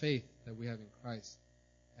 the faith that we have in Christ.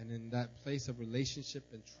 And in that place of relationship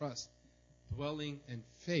and trust, dwelling in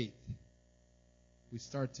faith, we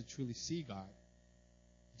start to truly see God,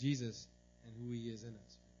 Jesus, and who he is in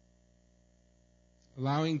us.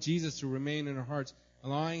 Allowing Jesus to remain in our hearts,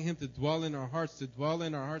 allowing him to dwell in our hearts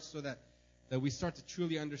so that we start to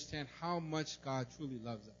truly understand how much God truly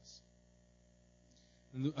loves us.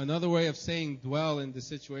 Another way of saying dwell in this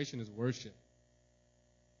situation is worship.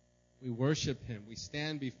 We worship him. We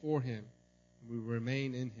stand before him. We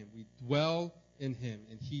remain in him. We dwell in him,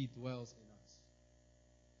 and he dwells in us.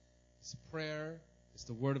 It's prayer. It's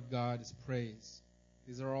the word of God. It's praise.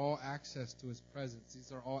 These are all access to his presence.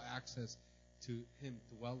 These are all access to him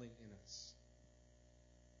dwelling in us.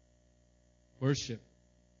 Worship.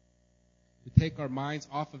 We take our minds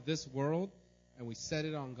off of this world and we set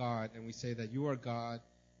it on God, and we say that you are God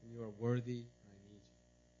and you are worthy and I need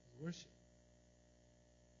you. Worship.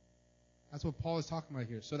 That's what Paul is talking about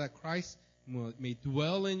here. So that Christ may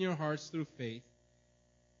dwell in your hearts through faith,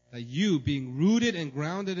 that you, being rooted and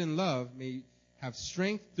grounded in love, may have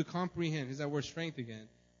strength to comprehend, here's that word strength again,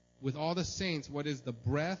 with all the saints, what is the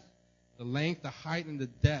breadth, the length, the height, and the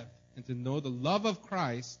depth, and to know the love of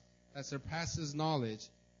Christ that surpasses knowledge,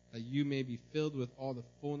 that you may be filled with all the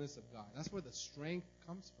fullness of God. That's where the strength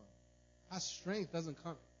comes from. Our strength doesn't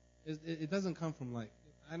come, it doesn't come from like,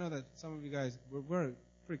 I know that some of you guys, we're a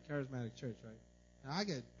pretty charismatic church, right? And I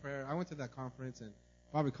get prayer. I went to that conference and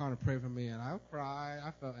Bobby Connor prayed for me and I would cry.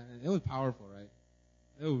 I felt, and it was powerful, right?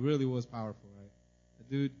 It really was powerful, right?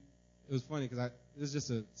 The dude, it was funny because this is just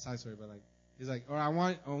a side story, but like, he's like, all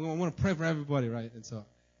right, I want to pray for everybody, right? And so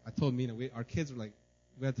I told Mina, our kids were like,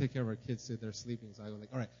 we had to take care of our kids so they're sleeping. So I was like,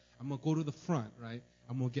 all right, I'm going to go to the front, right?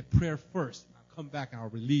 I'm going to get prayer first. I'll come back and I'll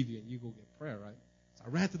relieve you and you go get prayer, right? So I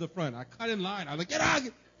ran to the front. I cut in line. I was like, get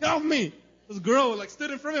off me. This girl like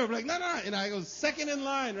stood in front of me. I'm like, no. And I go second in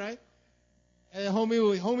line, right? And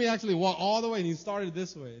homie actually walked all the way and he started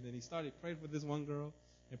this way. And then he prayed for this one girl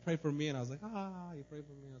and prayed for me. And I was like, he prayed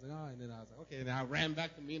for me. I was like, and then I was like, okay. And then I ran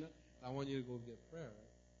back to Mina. I want you to go get prayer,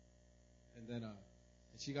 right? And then,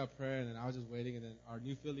 and she got prayer and then I was just waiting. And then our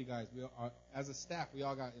new Philly guys, as a staff, we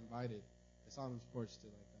all got invited. I saw them sports to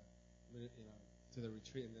to the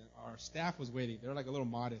retreat. And then our staff was waiting. They were like a little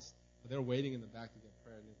modest, but they were waiting in the back to get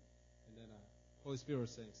prayer. And then Holy Spirit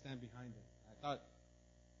was saying, stand behind them. I thought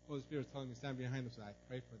Holy Spirit was telling me to stand behind them, so I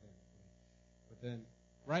prayed for them. But then,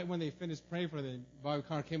 right when they finished praying for them, Bobby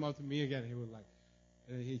Connor came up to me again. He was like,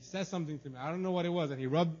 and he said something to me. I don't know what it was, and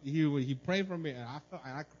he prayed for me, and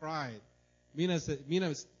I cried. Mina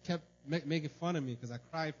kept making fun of me because I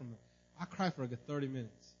cried for a good 30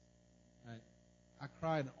 minutes. Right? I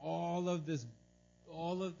cried all of this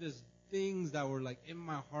things that were like in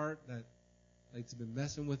my heart that like it's been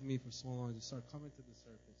messing with me for so long, just started coming to the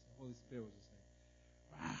surface. The Holy Spirit was just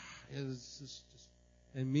like, it was just,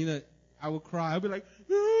 and Mina, I would cry. I'd be like,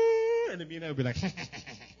 and then Mina would be like,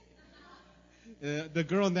 the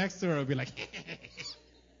girl next to her would be like,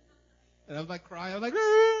 and I'm like crying. I'm like,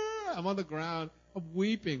 I'm on the ground. I'm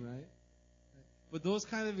weeping, right? But those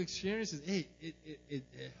kind of experiences, hey, it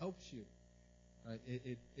helps you, right?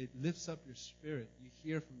 It lifts up your spirit. You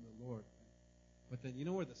hear from the Lord. But then you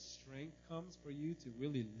know where the strength comes for you to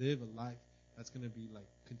really live a life that's going to be like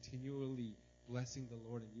continually blessing the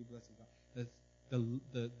Lord and you blessing God.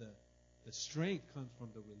 The strength comes from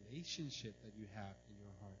the relationship that you have in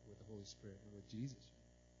your heart with the Holy Spirit and with Jesus.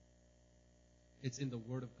 It's in the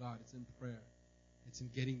Word of God. It's in prayer. It's in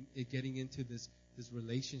getting into this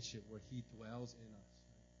relationship where He dwells in us.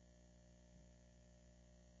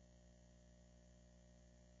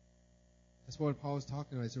 That's what Paul is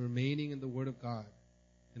talking about. It's remaining in the Word of God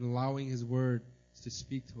and allowing His Word to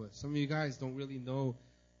speak to us. Some of you guys don't really know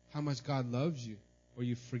how much God loves you, or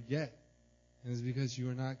you forget. And it's because you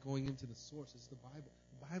are not going into the source. It's the Bible.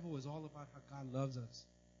 The Bible is all about how God loves us.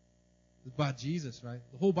 It's about Jesus, right?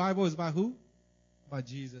 The whole Bible is about who? About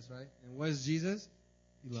Jesus, right? And what is Jesus?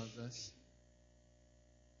 He loves us.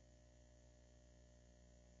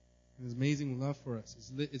 And His amazing love for us.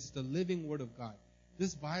 It's the living Word of God.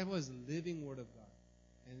 This Bible is the living Word of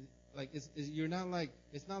God. And like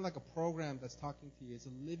it's not like a program that's talking to you. It's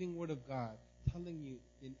a living Word of God telling you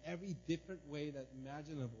in every different way that's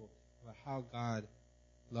imaginable about how God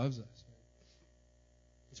loves us. Right?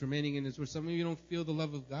 It's remaining in His Word. Some of you don't feel the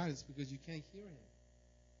love of God. It's because you can't hear Him.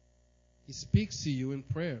 He speaks to you in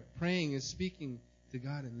prayer. Praying is speaking to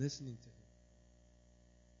God and listening to Him.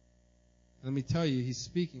 Let me tell you, He's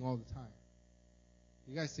speaking all the time.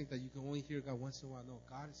 You guys think that you can only hear God once in a while. No,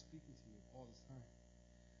 God is speaking to you all the time.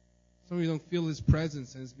 Some of you don't feel His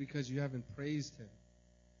presence, and it's because you haven't praised Him.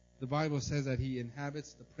 The Bible says that He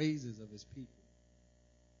inhabits the praises of His people.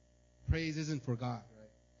 Praise isn't for God,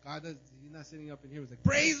 right? He's not sitting up in here. He's like,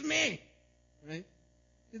 praise me, right?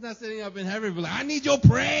 He's not sitting up in heaven like, I need your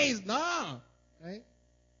praise. No, right?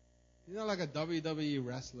 He's not like a WWE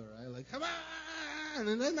wrestler, right? Like, come on,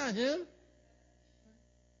 and that's not Him.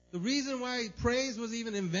 The reason why praise was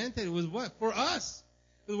even invented was what? For us.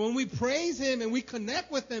 Because when we praise Him and we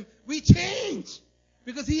connect with Him, we change.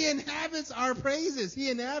 Because He inhabits our praises. He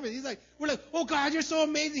inhabits. We're like, oh God, you're so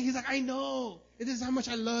amazing. He's like, I know. It is how much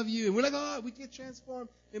I love you. And we're like, oh, we get transformed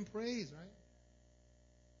in praise, right?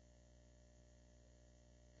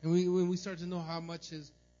 And when we start to know how much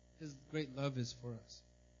His great love is for us.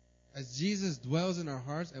 As Jesus dwells in our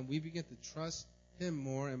hearts and we begin to trust Him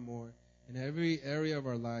more and more, in every area of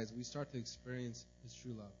our lives, we start to experience His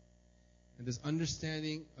true love. And this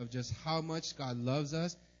understanding of just how much God loves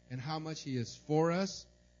us and how much He is for us,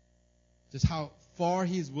 just how far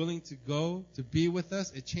He is willing to go to be with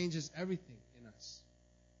us, it changes everything in us.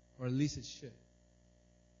 Or at least it should.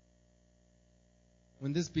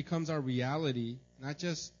 When this becomes our reality, not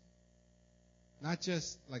just not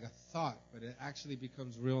just like a thought, but it actually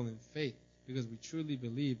becomes real in faith because we truly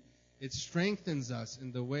believe. It strengthens us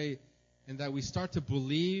in the way, and that we start to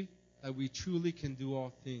believe that we truly can do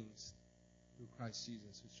all things through Christ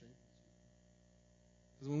Jesus who strengthens you.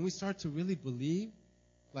 Because when we start to really believe,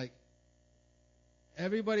 like,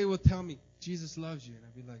 everybody will tell me, Jesus loves you. And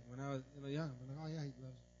I'd be like, when I was young, I'd be like, oh yeah, he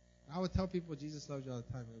loves you. And I would tell people Jesus loves you all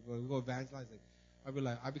the time. We go evangelize.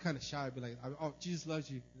 Like, I'd be kind of shy. I'd be like, oh, Jesus loves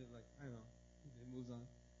you. And they're like, I know. It moves on.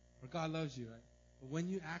 Or God loves you, right? But when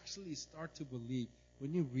you actually start to believe,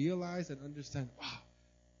 when you realize and understand, wow,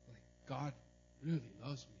 like God really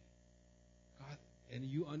loves me. God, and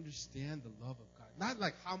you understand the love of God. Not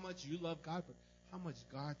like how much you love God, but how much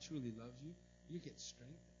God truly loves you, you get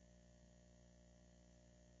strengthened.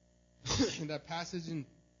 In that passage in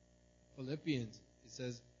Philippians, it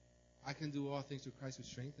says, I can do all things through Christ who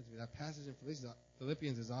strengthens me. That passage in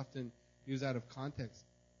Philippians is often used out of context.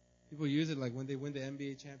 People use it like when they win the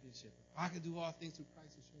NBA championship. I can do all things through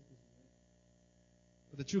Christ who strengthens me.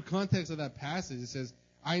 But the true context of that passage, it says,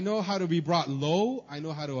 I know how to be brought low. I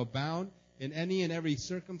know how to abound. In any and every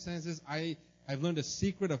circumstances, I've learned a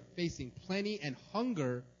secret of facing plenty and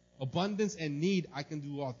hunger, abundance and need. I can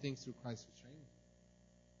do all things through Christ who strengthens me.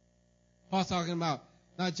 Paul's talking about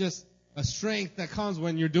not just a strength that comes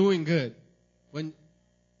when you're doing good. We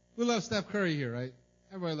love Steph Curry here, right?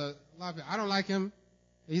 Everybody loves. A lot of people. I don't like him.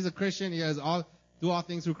 He's a Christian. He has do all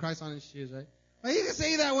things through Christ on his shoes, right? But he can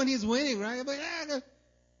say that when he's winning, right?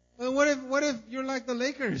 But what if you're like the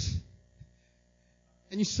Lakers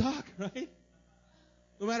and you suck, right?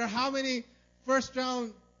 No matter how many first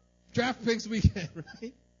round draft picks we get,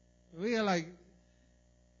 right? We are like,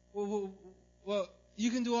 well,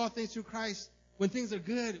 you can do all things through Christ when things are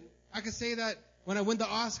good. I can say that when I win the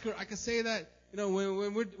Oscar. I can say that,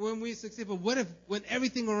 when we succeed. But what if when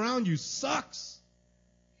everything around you sucks?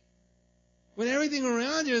 When everything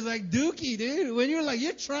around you is like dookie, dude. When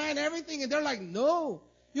you're trying everything and they're like, no.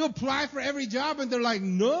 You apply for every job and they're like,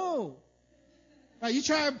 no. Right? You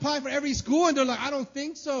try to apply for every school and they're like, I don't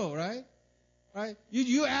think so, right? Right?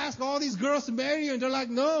 You ask all these girls to marry you and they're like,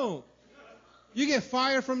 no. You get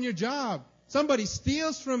fired from your job. Somebody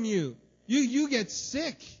steals from you. You get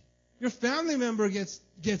sick. Your family member gets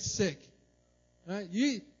sick. Right?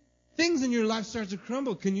 Things in your life start to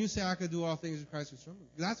crumble. Can you say, I can do all things in Christ who strengthens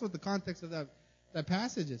me? That's what the context of that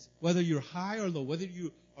passage is. Whether you're high or low, whether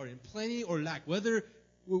you are in plenty or lack, whether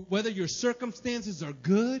your circumstances are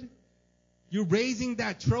good, you're raising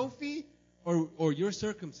that trophy, or your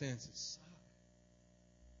circumstances suck.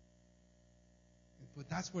 But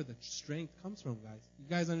that's where the strength comes from, guys. You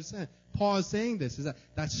guys understand? Paul is saying this, is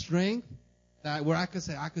that strength, that where I could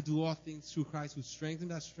say I could do all things through Christ who strengthens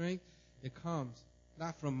me, that strength, it comes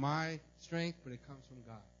not from my strength, but it comes from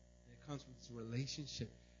God. It comes from this relationship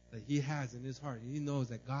that he has in his heart. He knows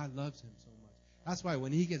that God loves him so much. That's why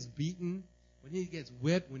when he gets beaten, when he gets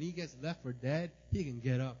whipped, when he gets left for dead, he can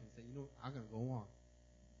get up and say, I'm going to go on.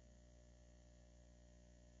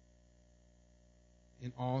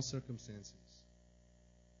 In all circumstances.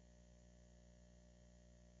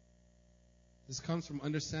 This comes from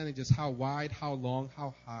understanding just how wide, how long,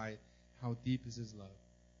 how high, how deep is his love.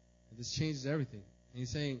 And this changes everything. And he's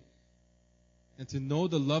saying, and to know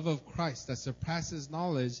the love of Christ that surpasses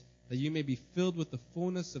knowledge, that you may be filled with the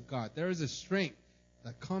fullness of God. There is a strength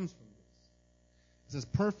that comes from this. It says,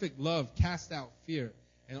 perfect love casts out fear,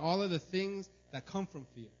 and all of the things that come from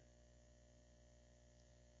fear.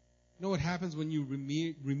 You know what happens when you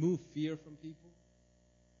remove fear from people?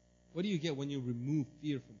 What do you get when you remove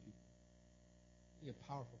fear from people? You get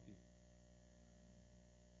powerful people.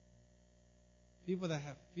 People that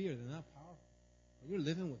have fear, they're not powerful. When you're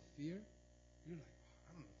living with fear, you're like,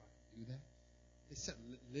 I don't know if I can do that. They set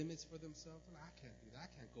limits for themselves. Like, I can't do that. I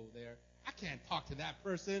can't go there. I can't talk to that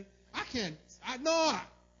person.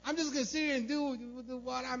 I'm just going to sit here and do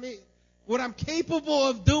what I'm capable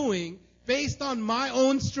of doing based on my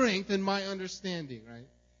own strength and my understanding, right?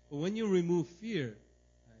 But when you remove fear,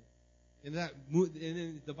 right,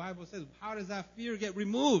 and the Bible says, how does that fear get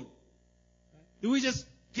removed? Right? Do we just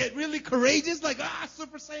get really courageous, like,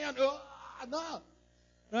 Super Saiyan? No.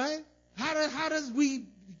 Right? How does we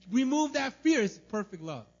remove that fear? It's perfect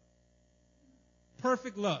love.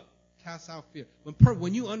 Perfect love casts out fear.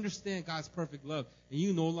 When you understand God's perfect love and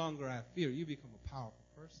you no longer have fear, you become a powerful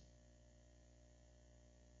person.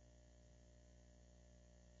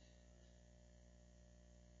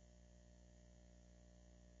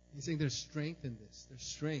 He's saying there's strength in this. There's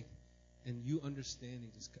strength in you understanding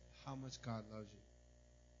just how much God loves you.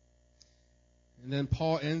 And then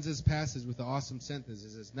Paul ends his passage with an awesome sentence. He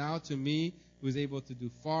says, now to me, who is able to do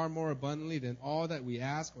far more abundantly than all that we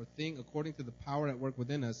ask or think according to the power at work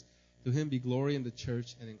within us, to him be glory in the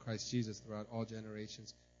church and in Christ Jesus throughout all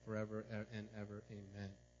generations, forever and ever. Amen.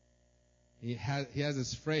 He has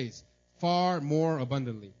this phrase, far more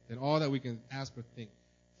abundantly than all that we can ask or think.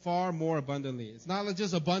 Far more abundantly. It's not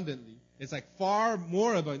just abundantly. It's like far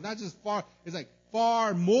more abundant. Not just far. It's like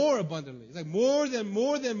far more abundantly. It's like more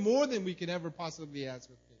than we could ever possibly ask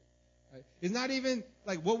or think. Right? It's not even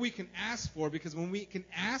like what we can ask for, because when we can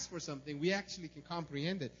ask for something, we actually can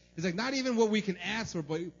comprehend it. It's like not even what we can ask for,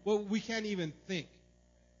 but what we can't even think.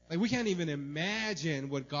 Like we can't even imagine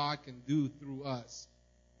what God can do through us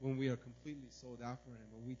when we are completely sold out for Him,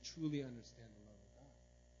 when we truly understand the love of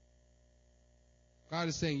God. God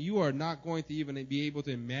is saying, you are not going to even be able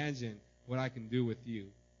to imagine what I can do with you,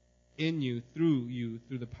 in you, through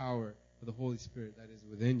the power of the Holy Spirit that is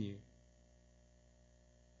within you.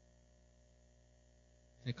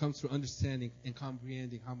 And it comes through understanding and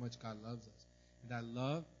comprehending how much God loves us. And that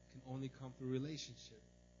love can only come through relationship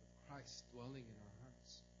with Christ dwelling in our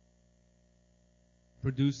hearts,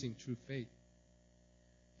 producing true faith.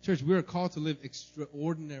 Church, we are called to live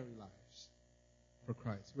extraordinary lives for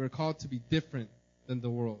Christ. We are called to be different than the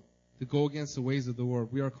world, to go against the ways of the world.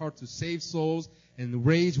 We are called to save souls and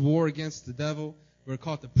wage war against the devil. We are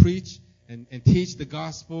called to preach and teach the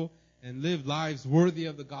gospel and live lives worthy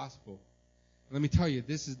of the gospel. And let me tell you,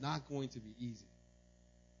 this is not going to be easy.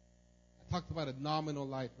 I talked about a nominal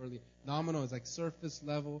life earlier. Nominal is like surface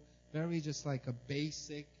level, very just like a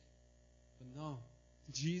basic. But no,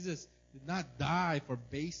 Jesus did not die for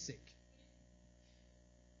basic.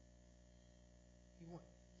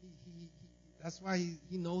 That's why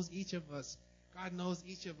he knows each of us. God knows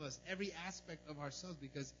each of us, every aspect of ourselves,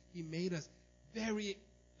 because He made us very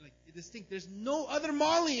distinct. There's no other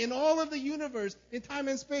Molly in all of the universe, in time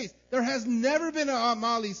and space. There has never been a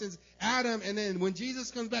Molly since Adam, and then when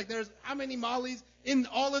Jesus comes back, there's how many Mollys in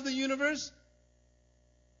all of the universe?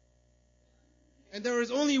 And there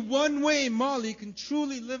is only one way Molly can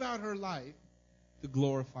truly live out her life, to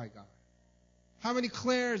glorify God. How many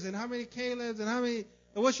Claires and how many Calebs and how many,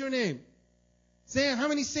 what's your name? Sam, how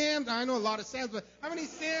many Sams? I know a lot of Sams, but how many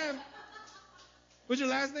Sam? What's your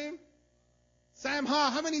last name? Sam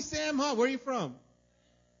Ha. How many Sam Ha? Where are you from?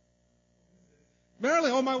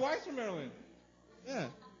 Maryland. Oh, my wife's from Maryland. Yeah,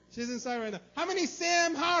 she's inside right now. How many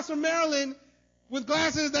Sam Ha's from Maryland with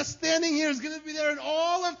glasses that's standing here is going to be there in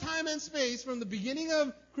all of time and space from the beginning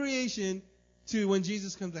of creation to when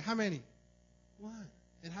Jesus comes back? How many? One.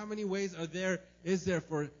 And how many ways is there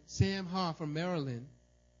for Sam Ha from Maryland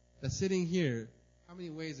that's sitting here? How many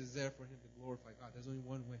ways is there for him to glorify God? There's only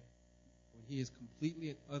one way. When he is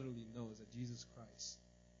completely and utterly knows that Jesus Christ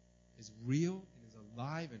is real and is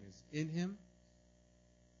alive and is in him.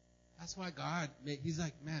 That's why God, He's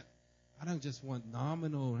like, man, I don't just want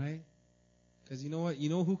nominal, right? Because you know what? You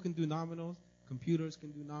know who can do nominals? Computers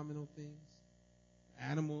can do nominal things.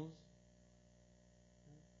 Animals.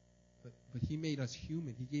 But He made us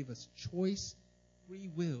human. He gave us choice, free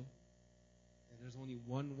will. And there's only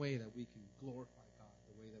one way that we can glorify God,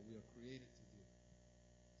 the way that we are created to do.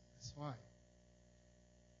 That's why.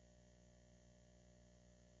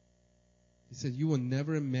 He said, you will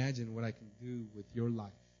never imagine what I can do with your life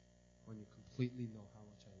when you completely know how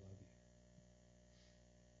much I love you.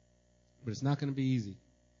 But it's not going to be easy.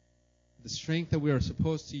 The strength that we are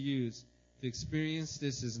supposed to use to experience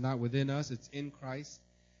this is not within us. It's in Christ.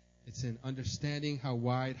 It's in understanding how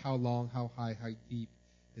wide, how long, how high, how deep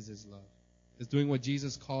is His love. It's doing what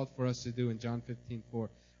Jesus called for us to do in John 15:4.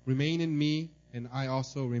 Remain in me, and I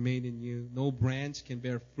also remain in you. No branch can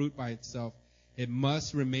bear fruit by itself. It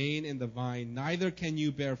must remain in the vine. Neither can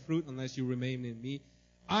you bear fruit unless you remain in me.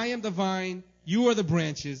 I am the vine, you are the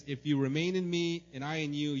branches. If you remain in me and I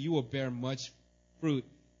in you, you will bear much fruit.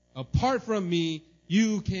 Apart from me,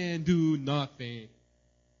 you can do nothing.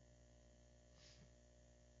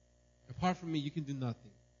 Apart from me, you can do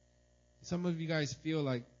nothing. Some of you guys feel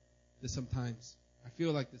like this sometimes. I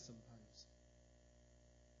feel like this sometimes.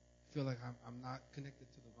 I feel like I'm not connected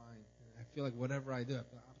to the vine. I feel like whatever I do, I feel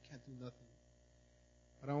like I can't do nothing.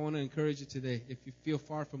 But I want to encourage you today, if you feel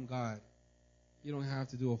far from God, you don't have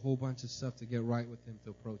to do a whole bunch of stuff to get right with Him,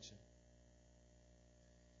 to approach Him.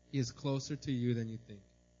 He is closer to you than you think.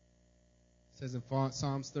 It says in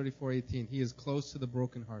Psalms 34:18, He is close to the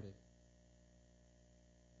brokenhearted.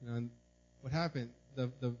 And what happened?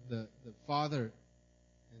 The father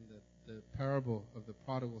in the parable of the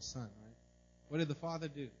prodigal son, right? What did the father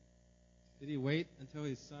do? Did he wait until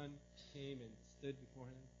his son came and stood before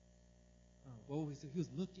him? Oh, he was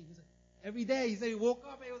looking. He's like, Every day, he said he woke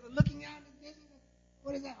up and he was looking out.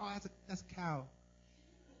 What is that? Oh, that's a cow.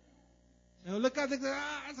 And look out,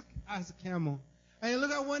 that's a camel. And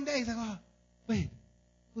look out one day, he's like, oh, wait,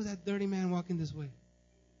 who's that dirty man walking this way?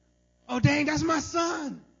 Oh, dang, that's my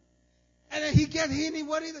son. And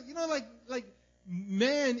then like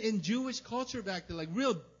men in Jewish culture back then, like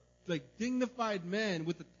real, like dignified men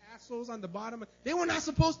with the tassels on the bottom, they were not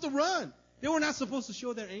supposed to run. They were not supposed to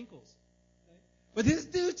show their ankles. But this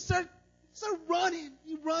dude start running.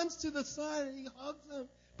 He runs to the son and he hugs him,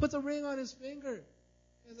 puts a ring on his finger.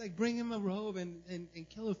 It's like, bring him a robe and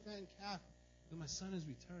kill a fattened calf. But my son has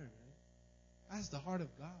returned, right? That's the heart of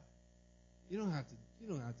God. You don't have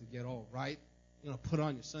to get all right. Put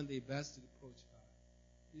on your Sunday best to approach God.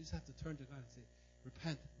 You just have to turn to God and say,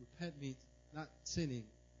 repent. Repent means not sinning.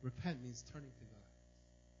 Repent means turning to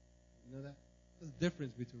God. You know that? There's a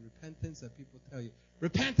difference between repentance that people tell you.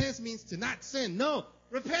 Repentance means to not sin. No,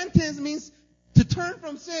 repentance means to turn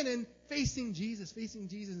from sin and facing Jesus and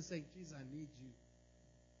saying, Jesus, I need you.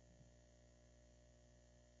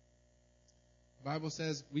 The Bible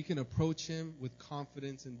says we can approach him with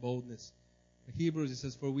confidence and boldness. In Hebrews, it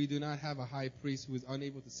says, for we do not have a high priest who is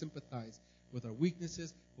unable to sympathize with our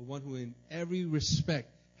weaknesses, but one who in every respect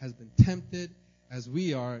has been tempted as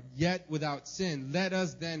we are, yet without sin. Let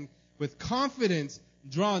us then with confidence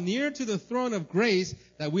draw near to the throne of grace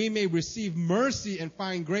that we may receive mercy and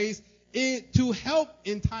find grace to help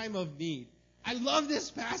in time of need. I love this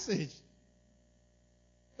passage.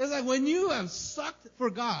 It's like when you have sucked for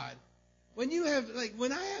God, when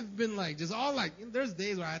I have been just all there's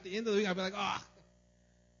days where at the end of the week I'll be like, I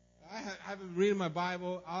haven't been reading my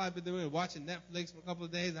Bible. All I've been doing is watching Netflix for a couple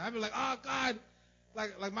of days. And I've been like, oh God,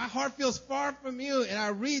 like my heart feels far from you. And I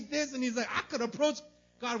read this and he's like, I could approach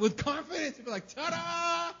God with confidence and be like,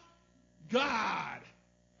 ta-da! God!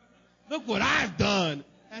 Look what I've done.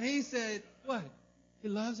 And he said, what? He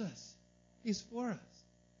loves us. He's for us.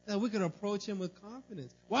 That we can approach him with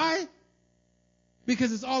confidence. Why?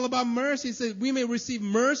 Because it's all about mercy. It says we may receive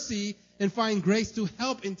mercy and find grace to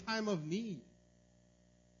help in time of need.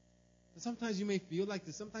 And sometimes you may feel like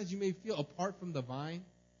this. Sometimes you may feel apart from the vine.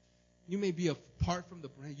 You may be apart from the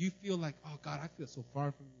branch. You feel like, oh God, I feel so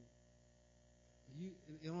far from you.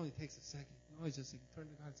 It only takes a second. You always just turn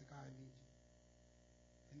to God and say, God, I need you.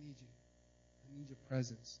 I need you. I need your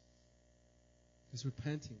presence. Just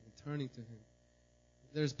repenting and turning to him.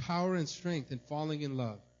 There's power and strength in falling in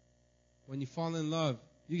love. When you fall in love,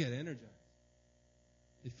 you get energized.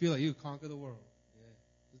 You feel like you conquer the world. Yeah,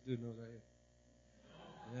 this dude knows right here.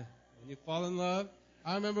 Yeah. When you fall in love,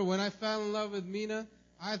 I remember when I fell in love with Mina,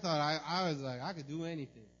 I thought I was like, I could do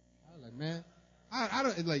anything. I was like, man, I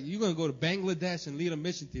don't, like, you're going to go to Bangladesh and lead a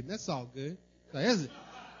mission team. That's all good. Like,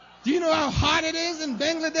 do you know how hot it is in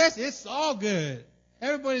Bangladesh? It's all good.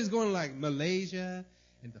 Everybody's going to like Malaysia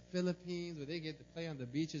and the Philippines where they get to play on the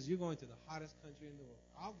beaches. You're going to the hottest country in the world.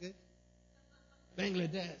 All good.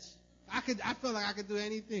 Bangladesh. I feel like I could do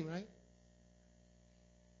anything, right?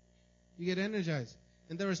 You get energized.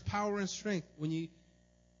 And there is power and strength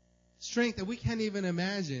strength that we can't even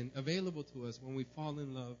imagine available to us when we fall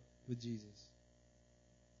in love with Jesus.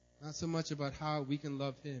 Not so much about how we can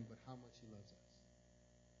love him, but how much he loves us.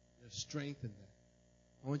 There's strength in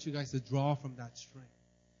that. I want you guys to draw from that strength.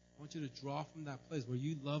 I want you to draw from that place where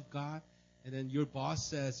you love God, and then your boss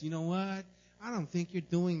says, you know what? I don't think you're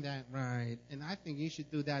doing that right, and I think you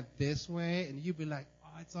should do that this way. And you be like,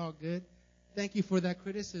 oh, it's all good. Thank you for that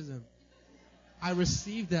criticism. I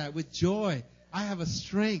received that with joy. I have a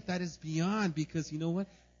strength that is beyond, because you know what?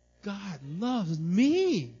 God loves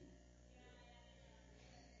me.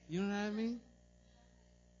 You know what I mean?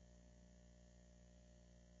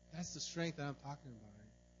 That's the strength that I'm talking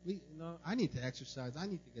about. I need to exercise. I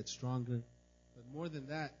need to get stronger. But more than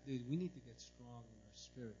that, dude, we need to get strong in our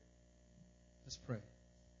spirit. Let's pray.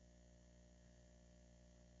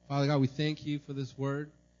 Father God, we thank you for this word.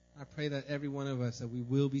 I pray that every one of us, that we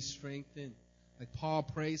will be strengthened. Like Paul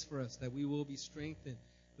prays for us, that we will be strengthened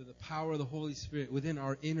through the power of the Holy Spirit within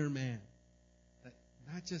our inner man. That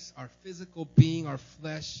not just our physical being, our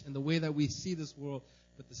flesh, and the way that we see this world,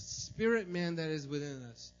 but the spirit man that is within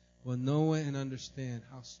us will know and understand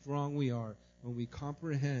how strong we are when we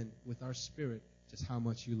comprehend with our spirit just how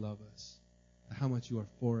much you love us, how much you are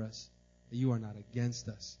for us, that you are not against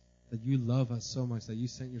us, that you love us so much that you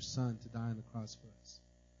sent your Son to die on the cross for us.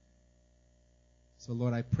 So,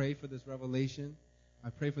 Lord, I pray for this revelation.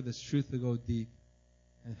 I pray for this truth to go deep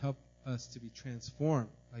and help us to be transformed,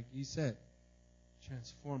 like you said,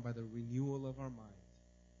 transformed by the renewal of our mind.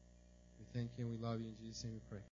 We thank you and we love you. In Jesus' name we pray.